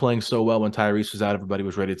 Nembhard was playing so well when Tyrese was out, everybody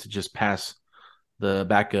was ready to just pass the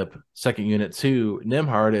backup second unit to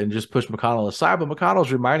Nembhard and just push McConnell aside, but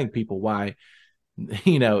McConnell's reminding people why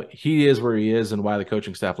he is where he is and why the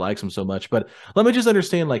coaching staff likes him so much. But let me just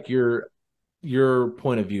understand like your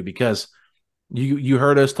point of view, because you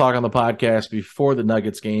heard us talk on the podcast before the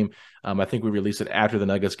Nuggets game. I think we released it after the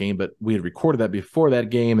Nuggets game, but we had recorded that before that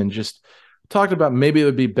game and just talked about maybe it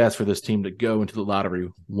would be best for this team to go into the lottery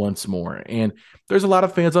once more. And there's a lot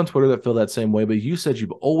of fans on Twitter that feel that same way, but you said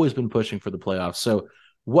you've always been pushing for the playoffs. So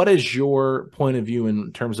what is your point of view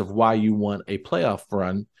in terms of why you want a playoff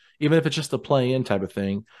run even if it's just a play-in type of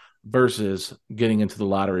thing, versus getting into the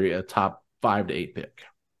lottery, a top 5 to 8 pick?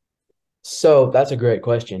 So that's a great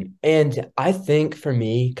question. And I think for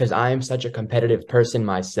me, because I'm such a competitive person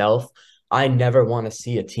myself, I never want to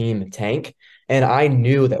see a team tank. And I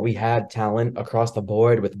knew that we had talent across the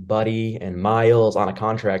board with Buddy and Miles on a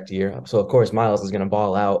contract year. So, of course, Miles is going to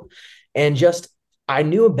ball out. And just, I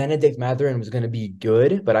knew Benedict Mathurin was going to be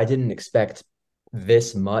good, but I didn't expect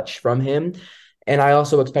this much from him. And I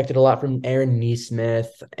also expected a lot from Aaron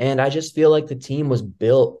Nesmith. And I just feel like the team was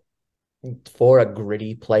built for a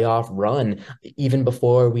gritty playoff run, even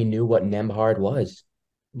before we knew what Nembhard was.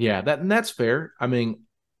 Yeah, that's fair. I mean,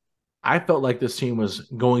 I felt like this team was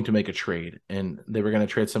going to make a trade, and they were going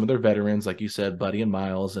to trade some of their veterans, like you said, Buddy and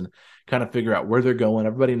Miles, and kind of figure out where they're going.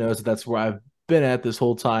 Everybody knows that that's where I've been at this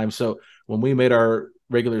whole time. So when we made our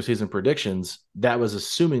regular season predictions, that was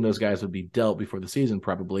assuming those guys would be dealt before the season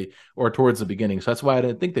probably, or towards the beginning. So that's why I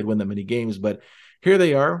didn't think they'd win that many games. But here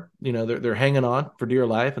they are, they're hanging on for dear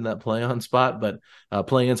life in that play-in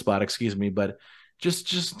spot, excuse me. But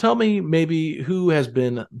just tell me maybe who has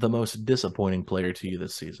been the most disappointing player to you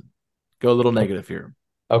this season. Go a little negative here.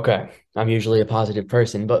 Okay. I'm usually a positive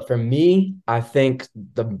person, but for me, I think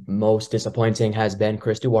the most disappointing has been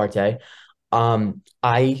Chris Duarte.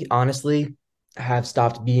 I honestly have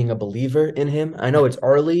stopped being a believer in him. I know it's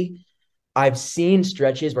early. I've seen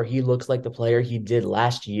stretches where he looks like the player he did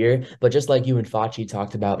last year, but just like you and Facci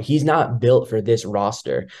talked about, he's not built for this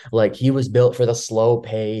roster. Like, he was built for the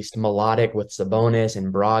slow-paced, melodic with Sabonis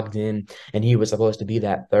and Brogdon, and he was supposed to be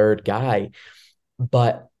that third guy.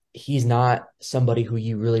 But he's not somebody who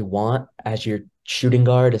you really want as your shooting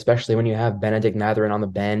guard, especially when you have Benedict Mathurin on the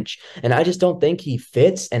bench. And I just don't think he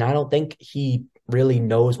fits, and I don't think he really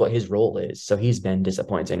knows what his role is. So he's been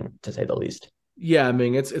disappointing, to say the least. Yeah, I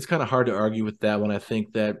mean, it's kind of hard to argue with that when I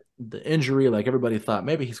think that the injury, like everybody thought,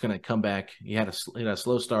 maybe he's going to come back. He had a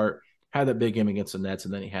slow start, had that big game against the Nets,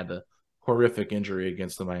 and then he had the horrific injury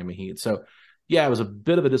against the Miami Heat. So, yeah, it was a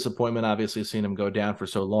bit of a disappointment, obviously, seeing him go down for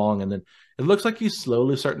so long. And then it looks like he's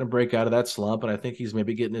slowly starting to break out of that slump, and I think he's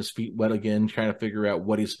maybe getting his feet wet again, trying to figure out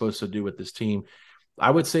what he's supposed to do with this team. I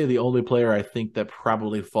would say the only player I think that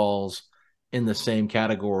probably falls in the same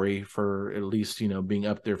category for at least, being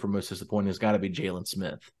up there for most disappointing has got to be Jalen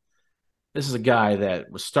Smith. This is a guy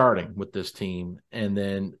that was starting with this team and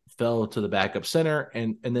then fell to the backup center.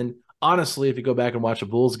 And then honestly, if you go back and watch a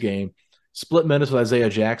Bulls game, split minutes with Isaiah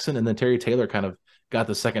Jackson, and then Terry Taylor kind of got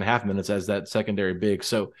the second half minutes as that secondary big.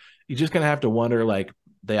 So you just kind of have to wonder, like,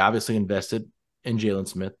 they obviously invested in Jalen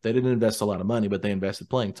Smith. They didn't invest a lot of money, but they invested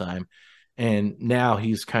playing time. And now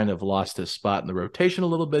he's kind of lost his spot in the rotation a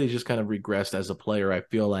little bit. He's just kind of regressed as a player, I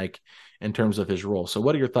feel like, in terms of his role. So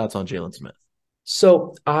what are your thoughts on Jalen Smith?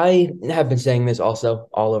 So I have been saying this also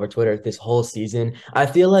all over Twitter this whole season. I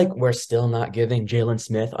feel like we're still not giving Jalen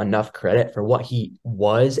Smith enough credit for what he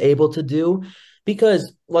was able to do,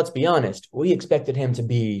 because let's be honest, we expected him to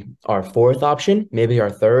be our fourth option, maybe our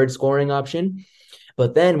third scoring option.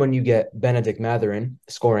 But then when you get Benedict Mathurin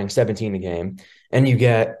scoring 17 a game and you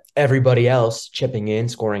get everybody else chipping in,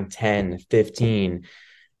 scoring 10, 15,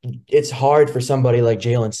 it's hard for somebody like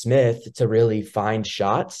Jalen Smith to really find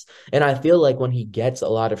shots. And I feel like when he gets a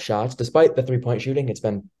lot of shots, despite the three-point shooting, it's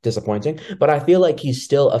been disappointing, but I feel like he's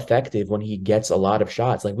still effective when he gets a lot of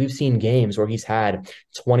shots. Like, we've seen games where he's had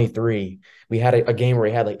 23. We had a game where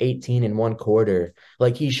he had like 18 in one quarter.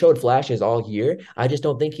 Like, he showed flashes all year. I just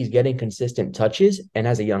don't think he's getting consistent touches. And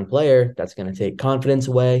as a young player, that's going to take confidence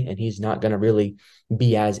away, and he's not going to really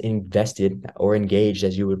be as invested or engaged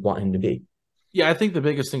as you would want him to be. Yeah, I think the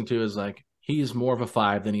biggest thing, too, is like he's more of a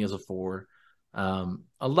 5 than he is a 4. A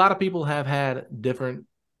lot of people have had different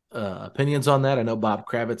opinions on that. I know Bob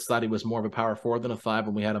Kravitz thought he was more of a power 4 than a 5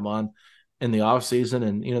 when we had him on in the offseason.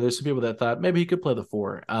 And, there's some people that thought maybe he could play the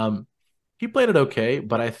 4. He played it okay,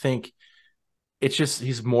 but I think it's just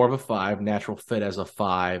he's more of a 5, natural fit as a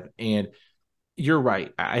 5. And you're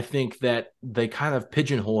right. I think that they kind of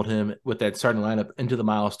pigeonholed him with that starting lineup into the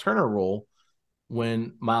Miles Turner role.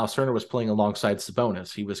 When Miles Turner was playing alongside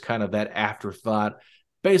Sabonis, he was kind of that afterthought,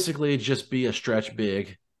 basically just be a stretch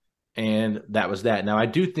big, and that was that. Now, I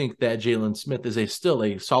do think that Jalen Smith is still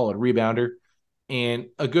a solid rebounder and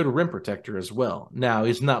a good rim protector as well. Now,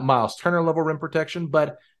 he's not Miles Turner level rim protection,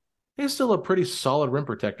 but he's still a pretty solid rim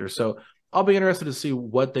protector. So I'll be interested to see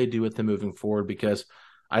what they do with him moving forward, because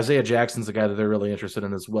Isaiah Jackson's a guy that they're really interested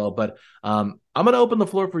in as well. But I'm going to open the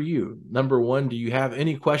floor for you. Number one, do you have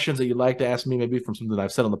any questions that you'd like to ask me, maybe from something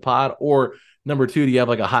I've said on the pod? Or number two, do you have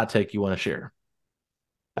like a hot take you want to share?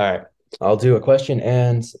 All right. I'll do a question,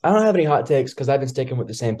 and I don't have any hot takes because I've been sticking with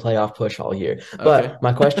the same playoff push all year. But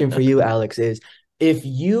my question for you, Alex, is if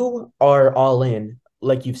you are all in,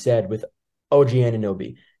 like you've said, with OG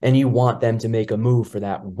Anunoby, and you want them to make a move for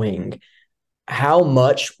that wing, how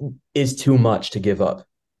much is too much to give up?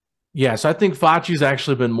 Yeah, so I think Facci's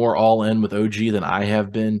actually been more all in with OG than I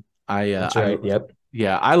have been. That's right. Yep.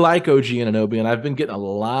 Yeah, I like OG Anunoby, and I've been getting a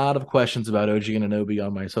lot of questions about OG Anunoby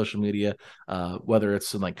on my social media, whether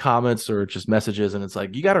it's in like comments or just messages. And it's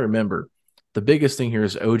like, you got to remember, the biggest thing here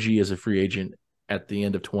is OG is a free agent at the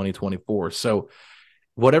end of 2024. So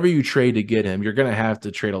whatever you trade to get him, you're going to have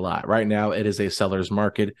to trade a lot. Right now, it is a seller's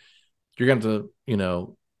market. You're going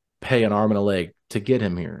to, pay an arm and a leg to get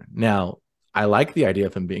him here. Now, I like the idea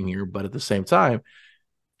of him being here, but at the same time,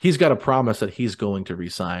 he's got to promise that he's going to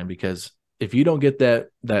resign, because if you don't get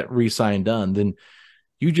that re-sign done, then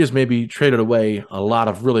you just maybe traded away a lot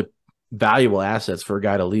of really valuable assets for a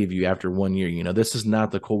guy to leave you after 1 year. This is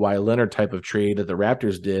not the Kawhi Leonard type of trade that the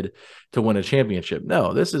Raptors did to win a championship.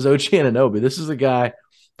 No, this is OG Anunoby. This is a guy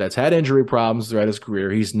that's had injury problems throughout his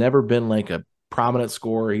career. He's never been like a prominent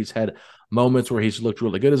scorer. He's had moments where he's looked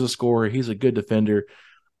really good as a scorer. He's a good defender.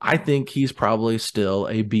 I think he's probably still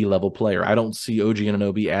a B-level player. I don't see OG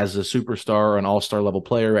Anunoby as a superstar or an all-star level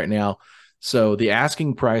player right now. So the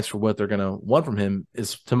asking price for what they're going to want from him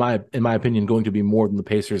is, in my opinion, going to be more than the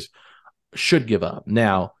Pacers should give up.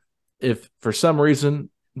 Now, if for some reason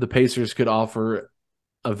the Pacers could offer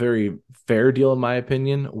a very fair deal, in my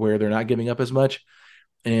opinion, where they're not giving up as much,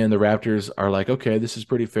 and the Raptors are like, okay, this is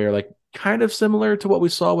pretty fair, like kind of similar to what we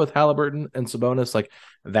saw with Halliburton and Sabonis, like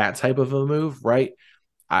that type of a move, right?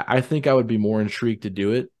 I think I would be more intrigued to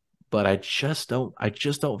do it, but I just don't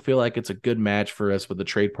feel like it's a good match for us with the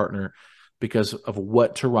trade partner because of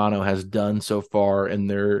what Toronto has done so far in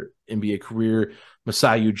their NBA career.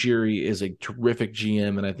 Masai Ujiri is a terrific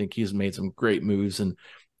GM, and I think he's made some great moves, and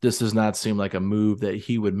this does not seem like a move that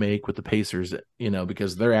he would make with the Pacers,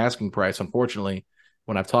 because their asking price, unfortunately,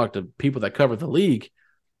 when I've talked to people that cover the league,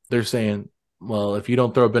 they're saying, well, if you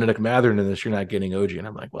don't throw Benedict Mathurin in this, you're not getting OG. And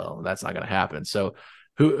I'm like, well, that's not going to happen. So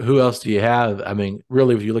who else do you have? I mean,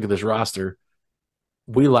 really, if you look at this roster,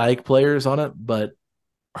 we like players on it, but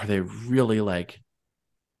are they really like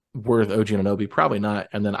worth OG Anunoby? Probably not.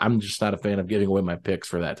 And then I'm just not a fan of giving away my picks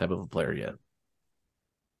for that type of a player yet.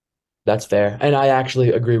 That's fair. And I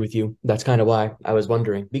actually agree with you. That's kind of why I was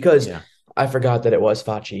wondering, because I forgot that it was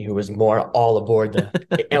Facci who was more all aboard the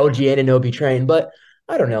LG Anunoby train. But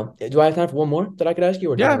I don't know. Do I have time for one more that I could ask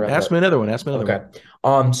you? Or ask me another one. Okay.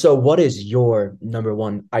 So what is your number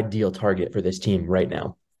one ideal target for this team right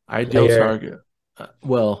now? Ideal target.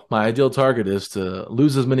 Well, my ideal target is to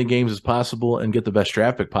lose as many games as possible and get the best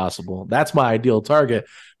draft pick possible. That's my ideal target,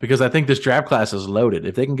 because I think this draft class is loaded.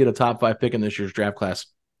 If they can get a top 5 pick in this year's draft class,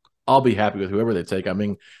 I'll be happy with whoever they take. I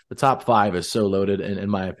mean, the top 5 is so loaded, in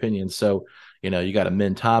my opinion. So, you got a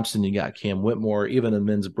Min Thompson, you got Cam Whitmore, even a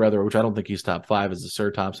Min's brother, which I don't think he's top 5, is the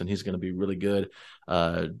Sir Thompson. He's going to be really good.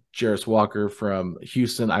 Jarris Walker from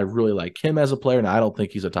Houston, I really like him as a player. Now, I don't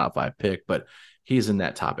think he's a top 5 pick, but he's in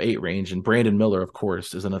that top 8 range. And Brandon Miller, of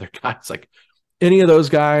course, is another guy. It's like any of those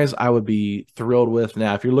guys I would be thrilled with.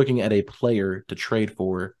 Now, if you're looking at a player to trade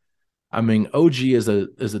for, I mean, OG is a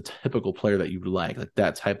typical player that you like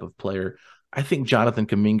that type of player. I think Jonathan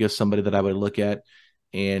Kuminga is somebody that I would look at.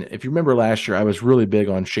 And if you remember last year, I was really big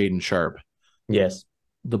on Shaedon Sharpe. Yes.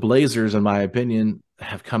 The Blazers, in my opinion,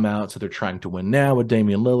 have come out, so they're trying to win now with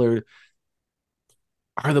Damian Lillard.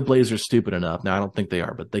 Are the Blazers stupid enough? Now, I don't think they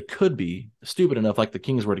are, but they could be stupid enough, like the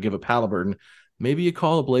Kings were, to give up Halliburton. Maybe you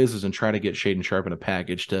call the Blazers and try to get Shaedon Sharpe in a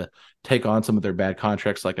package to take on some of their bad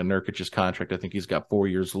contracts, like a Nurkic's contract. I think he's got 4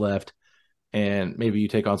 years left. And maybe you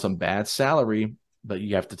take on some bad salary, but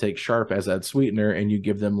you have to take Sharpe as that sweetener, and you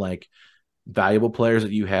give them like valuable players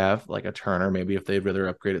that you have, like a Turner, maybe if they'd rather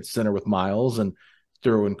upgrade at center with Miles, and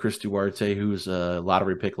throw in Chris Duarte, who's a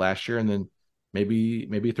lottery pick last year, and then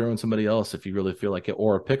maybe throw in somebody else if you really feel like it,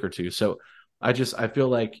 or a pick or two. So I feel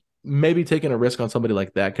like maybe taking a risk on somebody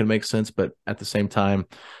like that can make sense, but at the same time,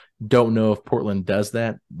 don't know if Portland does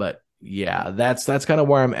that. But yeah, that's kind of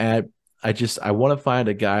where I'm at. I want to find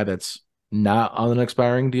a guy that's not on an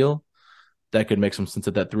expiring deal that could make some sense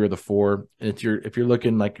at that 3 or the 4. And if you're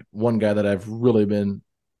looking, like one guy that I've really been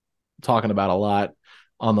talking about a lot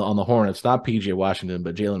on the Hornets, not PJ Washington,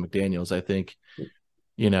 but Jalen McDaniels. I think,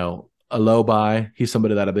 a low buy. He's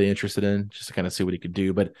somebody that I'd be interested in just to kind of see what he could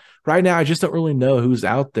do. But right now, I just don't really know who's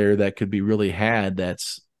out there that could be really had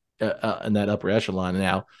that's in that upper echelon.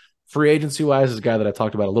 Now, free agency wise, is a guy that I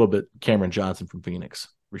talked about a little bit, Cameron Johnson from Phoenix,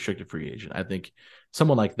 restricted free agent. I think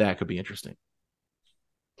someone like that could be interesting.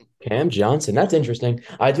 Cam Johnson, that's interesting.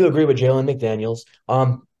 I do agree with Jalen McDaniels.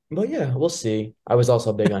 But yeah, we'll see. I was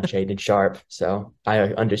also big on Shaedon Sharpe, so I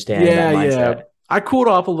understand that mindset. I cooled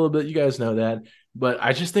off a little bit. You guys know that. But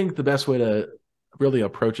I just think the best way to really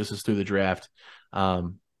approach this is through the draft.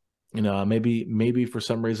 Maybe for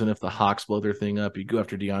some reason, if the Hawks blow their thing up, you go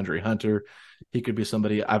after DeAndre Hunter. He could be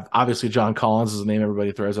somebody. Obviously, John Collins is a name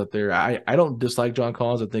everybody throws out there. I don't dislike John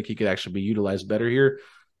Collins. I think he could actually be utilized better here.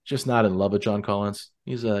 Just not in love with John Collins.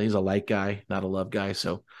 He's a light guy, not a love guy.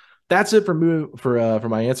 So that's it for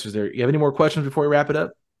my answers there. You have any more questions before we wrap it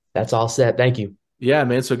up? That's all set. Thank you. Yeah,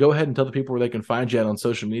 man. So go ahead and tell the people where they can find you on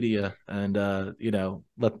social media, and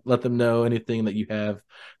let them know anything that you have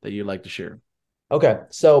that you'd like to share. Okay,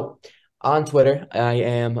 so on Twitter, I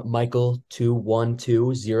am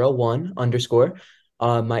Michael21201 _.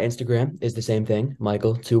 My Instagram is the same thing,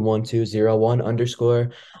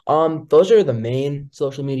 Michael21201 _ Those are the main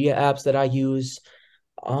social media apps that I use.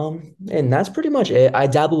 And that's pretty much it. I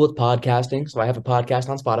dabble with podcasting. So I have a podcast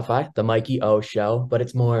on Spotify, The Mikey O Show, but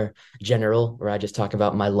it's more general where I just talk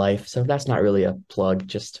about my life. So that's not really a plug,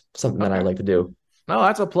 just something that I like to do. No,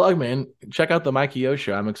 that's a plug, man. Check out The Mikey O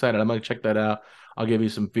Show. I'm excited. I'm going to check that out. I'll give you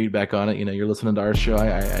some feedback on it. You're listening to our show.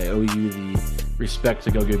 I owe you the respect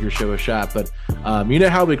to go give your show a shot. But you know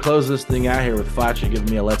how we close this thing out here with Facci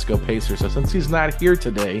giving me a Let's Go Pacers. So since he's not here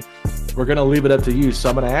today, we're going to leave it up to you. So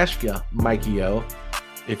I'm going to ask you, Mikey O,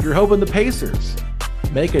 if you're hoping the Pacers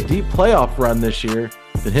make a deep playoff run this year,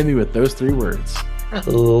 then hit me with those 3 words.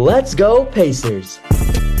 Let's go Pacers.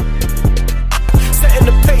 Setting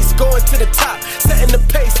the pace, going to the top. Setting the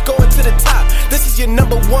pace, going to the top. This is your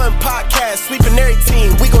 #1 podcast. Sweeping every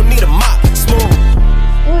team. We gon' need